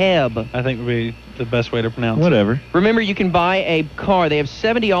 Heb. I think would be the best way to pronounce it. Whatever. Remember, you can buy a car. They have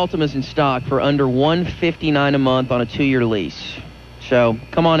 70 Altimas in stock for under $159 a month on a 2-year lease. So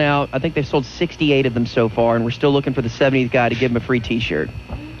come on out. I think they've sold 68 of them so far, and we're still looking for the 70th guy to give him a free T-shirt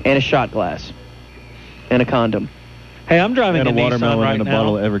and a shot glass and a condom. Hey, I'm driving and a Nissan watermelon right and a now.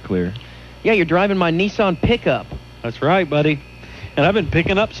 bottle of Everclear. Yeah, you're driving my Nissan pickup. That's right, buddy. And I've been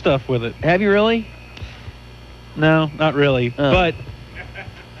picking up stuff with it. Have you really? No, not really. Oh.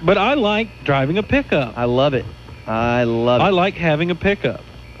 But I like driving a pickup. I love it. I love it. I like having a pickup.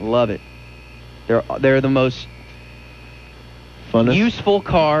 I love it. They're the most Funnest? useful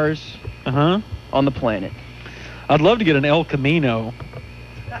cars on the planet. I'd love to get an El Camino.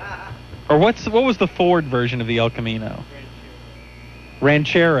 Or what was the Ford version of the El Camino?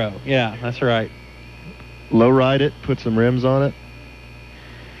 Ranchero. Yeah, that's right. Low ride it, put some rims on it.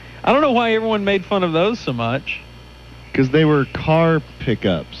 I don't know why everyone made fun of those so much. Because they were car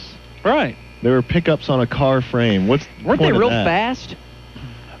pickups. Right. They were pickups on a car frame. Weren't they real fast?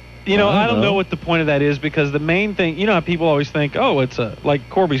 You know, I don't know what the point of that is, because the main thing, you know how people always think, oh, it's like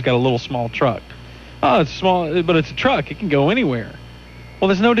Corby's got a little small truck. Oh, it's small, but it's a truck. It can go anywhere. Well,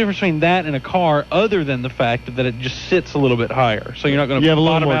 there's no difference between that and a car other than the fact that it just sits a little bit higher. So you're not going to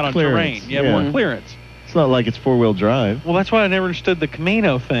bottom out on terrain. You have more clearance. It's not like it's four-wheel drive. Well, that's why I never understood the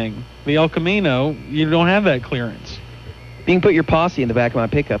Camino thing. The El Camino, you don't have that clearance. You can put your posse in the back of my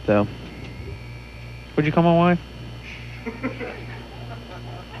pickup, though. Would you call my wife?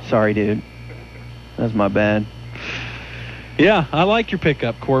 Sorry, dude. That's my bad. Yeah, I like your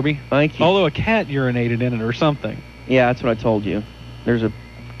pickup, Corby. Thank you. Although a cat urinated in it or something. Yeah, that's what I told you. There's a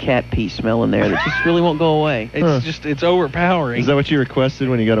cat pee smell in there that just really won't go away. It's overpowering. Is that what you requested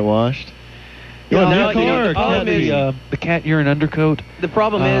when you got it washed? The cat urine undercoat. The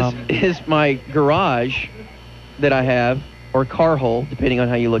problem is my garage that I have, or car hole, depending on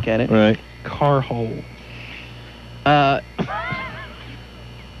how you look at it. Right. Car hole.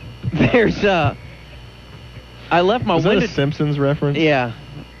 There's I left my window. Is that a Simpsons reference? Yeah.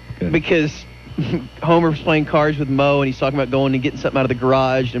 Good. Because Homer's playing cards with Moe, and he's talking about going and getting something out of the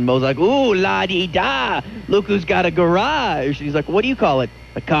garage, and Moe's like, ooh, la-dee-da, look who's got a garage. And he's like, what do you call it?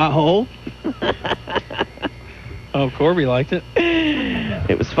 A car hole? Oh, Corby liked it.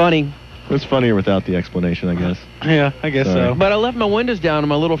 It was funny. It was funnier without the explanation, I guess. Yeah, I guess so. But I left my windows down on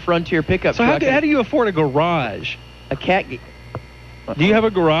my little Frontier pickup So truck. how do you afford a garage? A cat... Do you have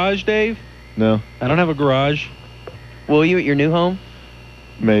a garage, Dave? No. I don't have a garage. Will you at your new home?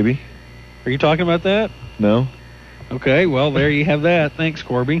 Maybe. Are you talking about that? No. Okay, well, there you have that. Thanks,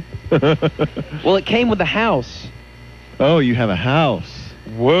 Corby. Well, it came with the house. Oh, you have a house.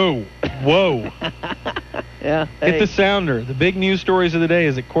 Whoa. Yeah. Get the sounder. The big news stories of the day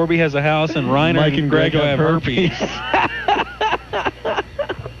is that Corby has a house and Reiner Mike and Greg have herpes.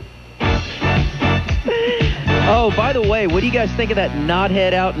 Oh, by the way, what do you guys think of that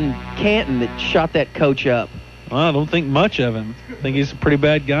knothead out in Canton that shot that coach up? Well, I don't think much of him. I think he's a pretty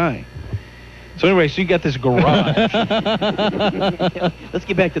bad guy. So anyway, so you got this garage. Let's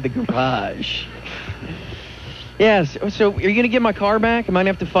get back to the garage. Yes. So are you going to get my car back? Am I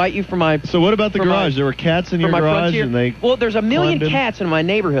going to have to fight you for my... So what about the garage? There were cats in your garage, Frontier? and they... Well, there's a million climbed in? cats in my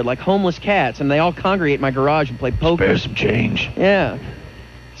neighborhood, like homeless cats, and they all congregate in my garage and play poker. Spare some change. Yeah.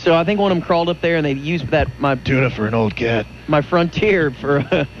 So I think one of them crawled up there, and they used my Tuna for an old cat. my Frontier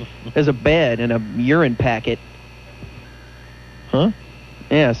for as a bed and a urine packet. Huh?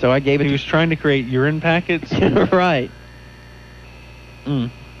 Yeah, so I gave it He was trying to create urine packets. right.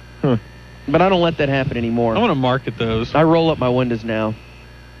 Mm. Huh. But I don't let that happen anymore. I want to market those. I roll up my windows now,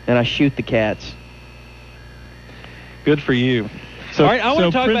 and I shoot the cats. Good for you. So, All right, I want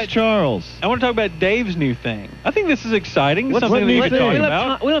to talk Prince about Charles. I want to talk about Dave's new thing. I think this is exciting. What's Something that we could talk we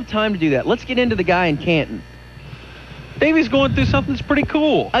about. don't have time to do that. Let's get into the guy in Canton. Davey's going through something that's pretty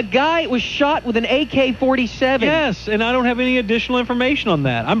cool. A guy was shot with an AK-47. Yes, and I don't have any additional information on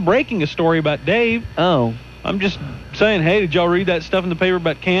that. I'm breaking a story about Dave. Oh. I'm just saying, hey, did y'all read that stuff in the paper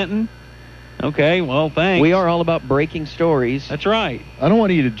about Canton? Okay, well, thanks. We are all about breaking stories. That's right. I don't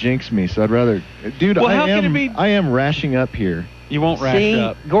want you to jinx me, so I'd rather... Dude, Well, how can it be- I am rashing up here. You won't rash See,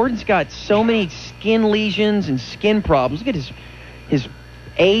 up. Gordon's got so many skin lesions and skin problems. Look at his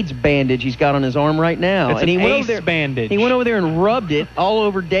AIDS bandage he's got on his arm right now. It's and he an went ace over there, bandage. He went over there and rubbed it all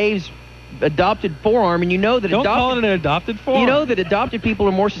over Dave's adopted forearm, and you know that Don't call it an adopted forearm. You know that adopted people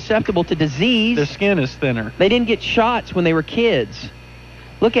are more susceptible to disease. Their skin is thinner. They didn't get shots when they were kids.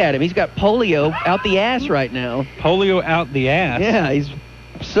 Look at him. He's got polio out the ass right now. Polio out the ass? Yeah, he's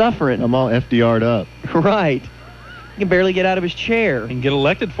suffering. I'm all FDR'd up. Right. He can barely get out of his chair. He can get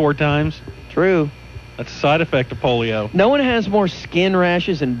elected 4 times. True. That's a side effect of polio. No one has more skin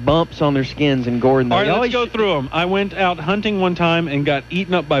rashes and bumps on their skins than Gordon. All right, They let's always go through them. I went out hunting one time and got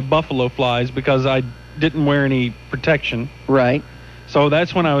eaten up by buffalo flies because I didn't wear any protection. Right. So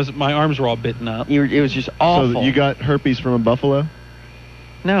that's when my arms were all bitten up. It was just awful. So you got herpes from a buffalo?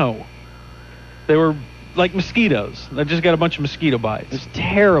 No. They were like mosquitoes. I just got a bunch of mosquito bites. It's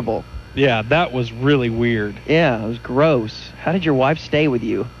terrible. Yeah, that was really weird. Yeah, it was gross. How did your wife stay with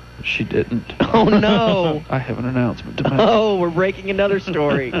you? She didn't. Oh, no. I have an announcement to make. Oh, we're breaking another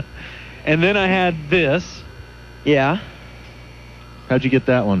story. And then I had this. Yeah. How'd you get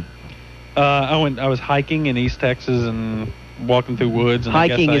that one? I was hiking in East Texas and walking through woods. And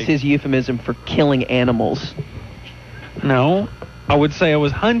Hiking I is his euphemism for killing animals. No. I would say I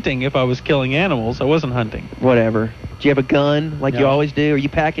was hunting if I was killing animals. I wasn't hunting. Whatever. Do you have a gun like you No. always do? Are you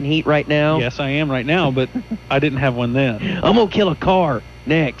packing heat right now? Yes, I am right now, but I didn't have one then. I'm going to kill a car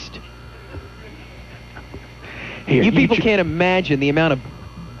next. Here, you people eat can't imagine the amount of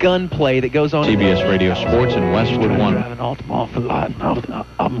gunplay that goes on. CBS Radio Sports in Westwood 1. Driving Altamont for life.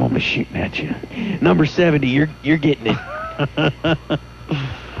 I'm gonna be shooting at you. Number 70, you're getting it.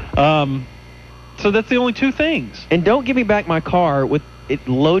 So that's the only 2 things. And don't give me back my car with it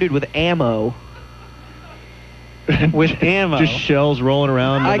loaded with ammo. With ammo. Just shells rolling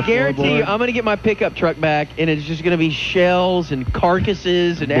around. I on the guarantee you, floorboard. I'm going to get my pickup truck back, and it's just going to be shells and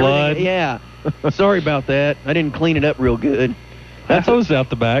carcasses and Blood. everything. Yeah. Sorry about that. I didn't clean it up real good. That hose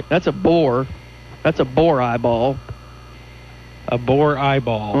out the back. That's a boar. That's a boar eyeball. A boar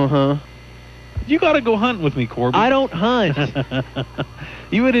eyeball. Uh-huh. You got to go hunt with me, Corby. I don't hunt.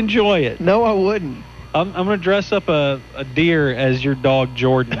 You would enjoy it. No, I wouldn't. I'm going to dress up a deer as your dog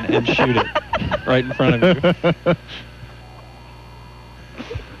Jordan and shoot it right in front of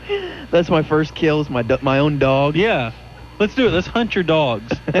you. That's my first kill is my own dog. Yeah. Let's do it. Let's hunt your dogs.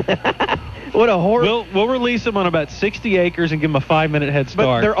 What a horrible. We'll release them on about 60 acres and give them a 5-minute head But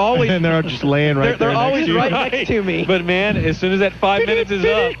start. they're always And they're just laying right they're there. always next to you. right next to me. But man, as soon as that 5 minutes is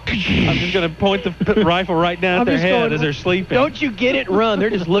up, I'm just gonna point the rifle right down I'm at their just head going, as they're sleeping. Don't you get it? Run! They're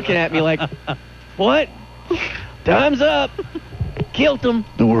just looking at me like, what? Time's up. Killed them.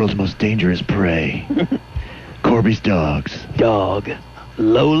 The world's most dangerous prey. Corby's dogs. Dog.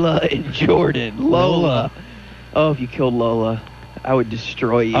 Lola and Jordan. Lola. Oh, if you killed Lola, I would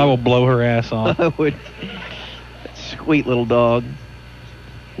destroy you. I will blow her ass off. I would. Sweet little dog.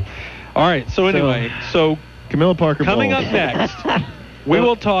 All right. So anyway, so Camilla Parker coming Bowles up next, we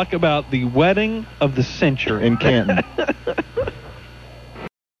will talk about the wedding of the century. in Canton.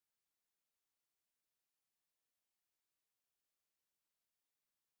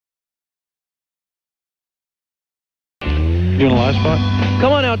 Doing a live spot?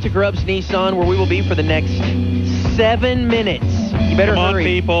 Come on out to Grubbs Nissan, where we will be for the next 7 minutes. You better Come on, hurry.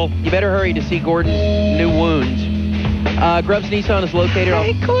 people. You better hurry to see Gordon's new wounds. Grubbs Nissan is located off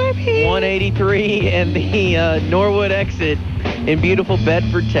 183 and the Norwood exit in beautiful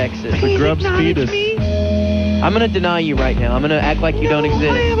Bedford, Texas. The Grubbs fetus. I'm going to deny you right now. I'm going to act like you don't exist.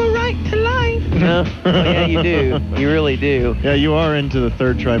 I have a right to life. No? Yeah, you do. You really do. Yeah, you are into the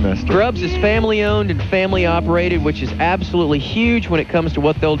third trimester. Grubbs is family owned and family operated, which is absolutely huge when it comes to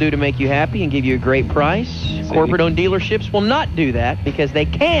what they'll do to make you happy and give you a great price. Corporate owned dealerships will not do that because they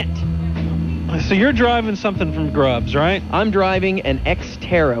can't. So you're driving something from Grubbs, right? I'm driving an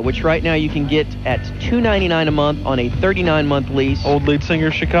Xterra, which right now you can get at $299 a month on a 39-month lease. Old lead singer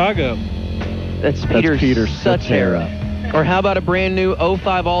of Chicago. That's Peter Cetera. Or how about a brand new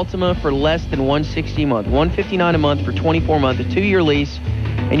 05 Altima for less than $160 a month? $159 a month for 24 months, a 2-year lease,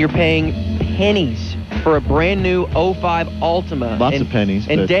 and you're paying pennies for a brand new 05 Altima. Lots of pennies.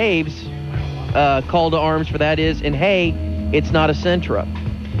 And but Dave's call to arms for that is, and hey, it's not a Sentra.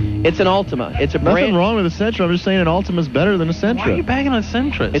 It's an Altima. It's a nothing wrong with a Sentra. I'm just saying an Altima's better than a Sentra. Why are you bagging on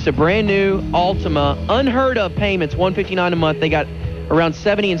Sentras? It's a brand new Altima, unheard of payments, $159 a month. They got around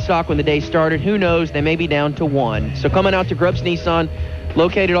 70 in stock when the day started. Who knows? They may be down to 1. So coming out to Grubbs Nissan,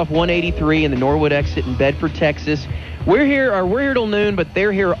 located off 183 in the Norwood exit in Bedford, Texas. We're here till noon, but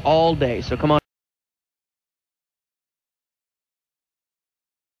they're here all day. So come on.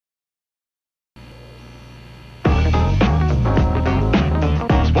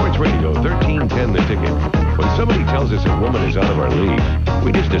 Sports Radio 1310 The Ticket. When somebody tells us a woman is out of our league,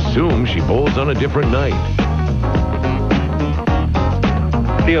 we just assume she bowls on a different night.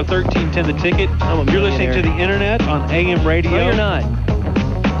 Theo 1310 The Ticket. You're listening to the internet on AM radio. No, you're not.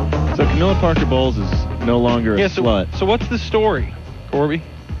 So Camilla Parker Bowles is no longer a slut. So what's the story, Corby?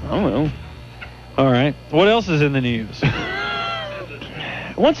 I don't know. All right. What else is in the news?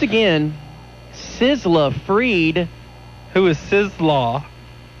 Once again, Sizzla freed. Who is Sizzla?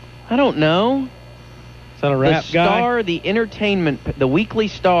 I don't know. Is that a rap the guy? Star, the Entertainment, the Weekly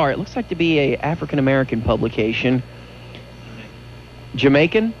Star. It looks like to be a African-American publication.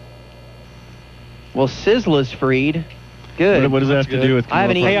 Jamaican? Well, Sizzla's freed. Good. What does that have to do with I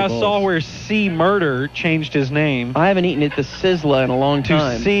haven't Camilla eaten. Hey, I Parker saw Bowles? where C. Murder changed his name I haven't eaten at the Sizzla in a long to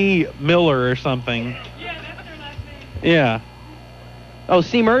time. C. Miller or something. Yeah. Oh,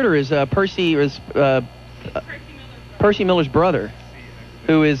 C. Murder is Percy Miller's brother,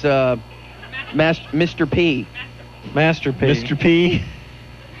 who is Mr. P. Master P. Mr. P.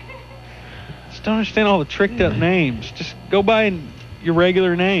 Just don't understand all the tricked up names. Just go by your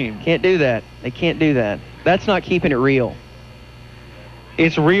regular name. Can't do that. They can't do that. That's not keeping it real.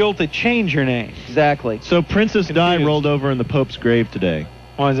 It's real to change your name. Exactly. So Princess Di Confused. rolled over in the Pope's grave today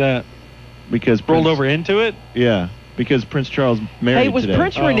Why is that? because Rolled Prince- over into it? Yeah, because Prince Charles married Hey, was today.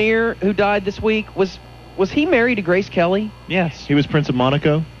 Prince Rainier, who died this week, was he married to Grace Kelly? Yes. He was Prince of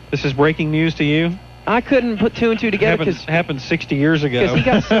Monaco. This is breaking news to you? I couldn't put two and two together Happened 60 years ago.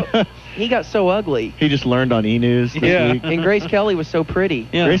 because he got so ugly, He just learned on E! News this Yeah. week. and Grace Kelly was so pretty.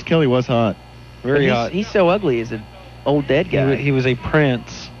 Yeah. Grace Kelly was hot. Very But hot. He's so ugly as an old dead guy. He was a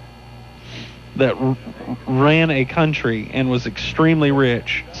prince that ran a country and was extremely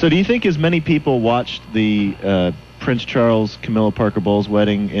rich. So do you think as many people watched the Prince Charles Camilla Parker Bowles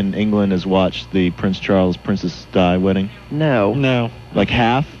wedding in England as watched the Prince Charles Princess Di wedding? No. No. Like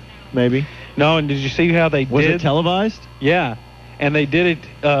half, maybe? No, and did you see how they Was did? it televised? Yeah. And they did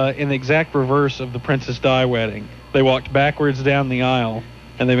it in the exact reverse of the Princess Di wedding. They walked backwards down the aisle,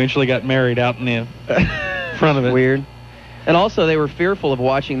 and they eventually got married out in the front of it. Weird. And also, they were fearful of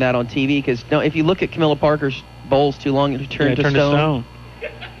watching that on TV because if you look at Camilla Parker's Bowles too long, it turned to stone.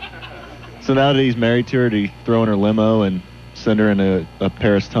 So now that he's married to her, do you throw in her limo and send her in a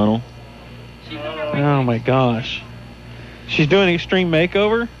Paris tunnel? Oh, my gosh. She's doing an extreme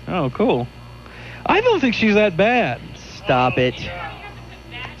makeover? Oh, cool. I don't think she's that bad. Stop it.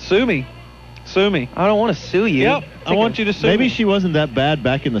 Sue me. Sue me. I don't want to sue you. Yep, I want you to sue Maybe me. she wasn't that bad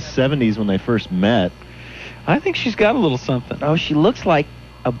back in the 70s when they first met. I think she's got a little something. Oh, she looks like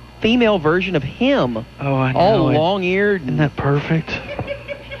a female version of him. Oh, I know. All long-eared. Isn't that perfect?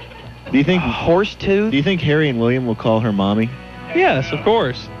 Do you think horse tooth? Do you think Harry and William will call her mommy? Yes, of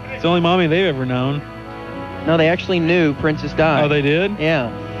course. It's the only mommy they've ever known. No, they actually knew Princess died. Oh, they did?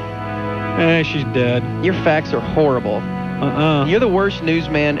 Yeah. She's dead. Your facts are horrible. You're the worst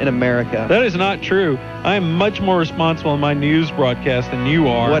newsman in America. That is not true. I am much more responsible in my news broadcast than you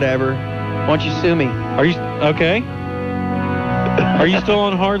are. Whatever. Why don't you sue me? Are you okay? Are you still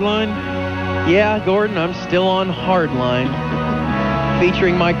on Hardline? Yeah, Gordon, I'm still on Hardline.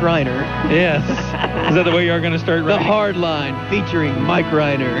 Featuring Mike Reiner. Yes. Is that the way you are going to start The writing? Hardline featuring Mike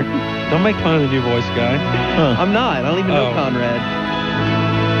Reiner. Don't make fun of the new voice guy. I'm not. I don't even know Conrad.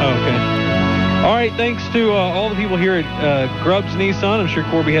 Oh, okay. All right, thanks to all the people here at Grubbs Nissan. I'm sure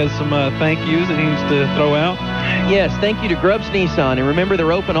Corby has some thank yous that he needs to throw out. Yes, thank you to Grubbs Nissan. And remember,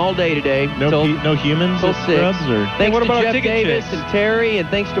 they're open all day today. No humans till at 6. Grubbs, or? Thanks what to about our Jeff ticket Davis chicks? and Terry, and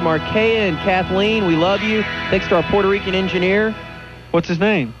thanks to Markea and Kathleen. We love you. Thanks to our Puerto Rican engineer. What's his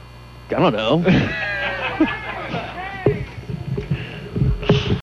name? I don't know.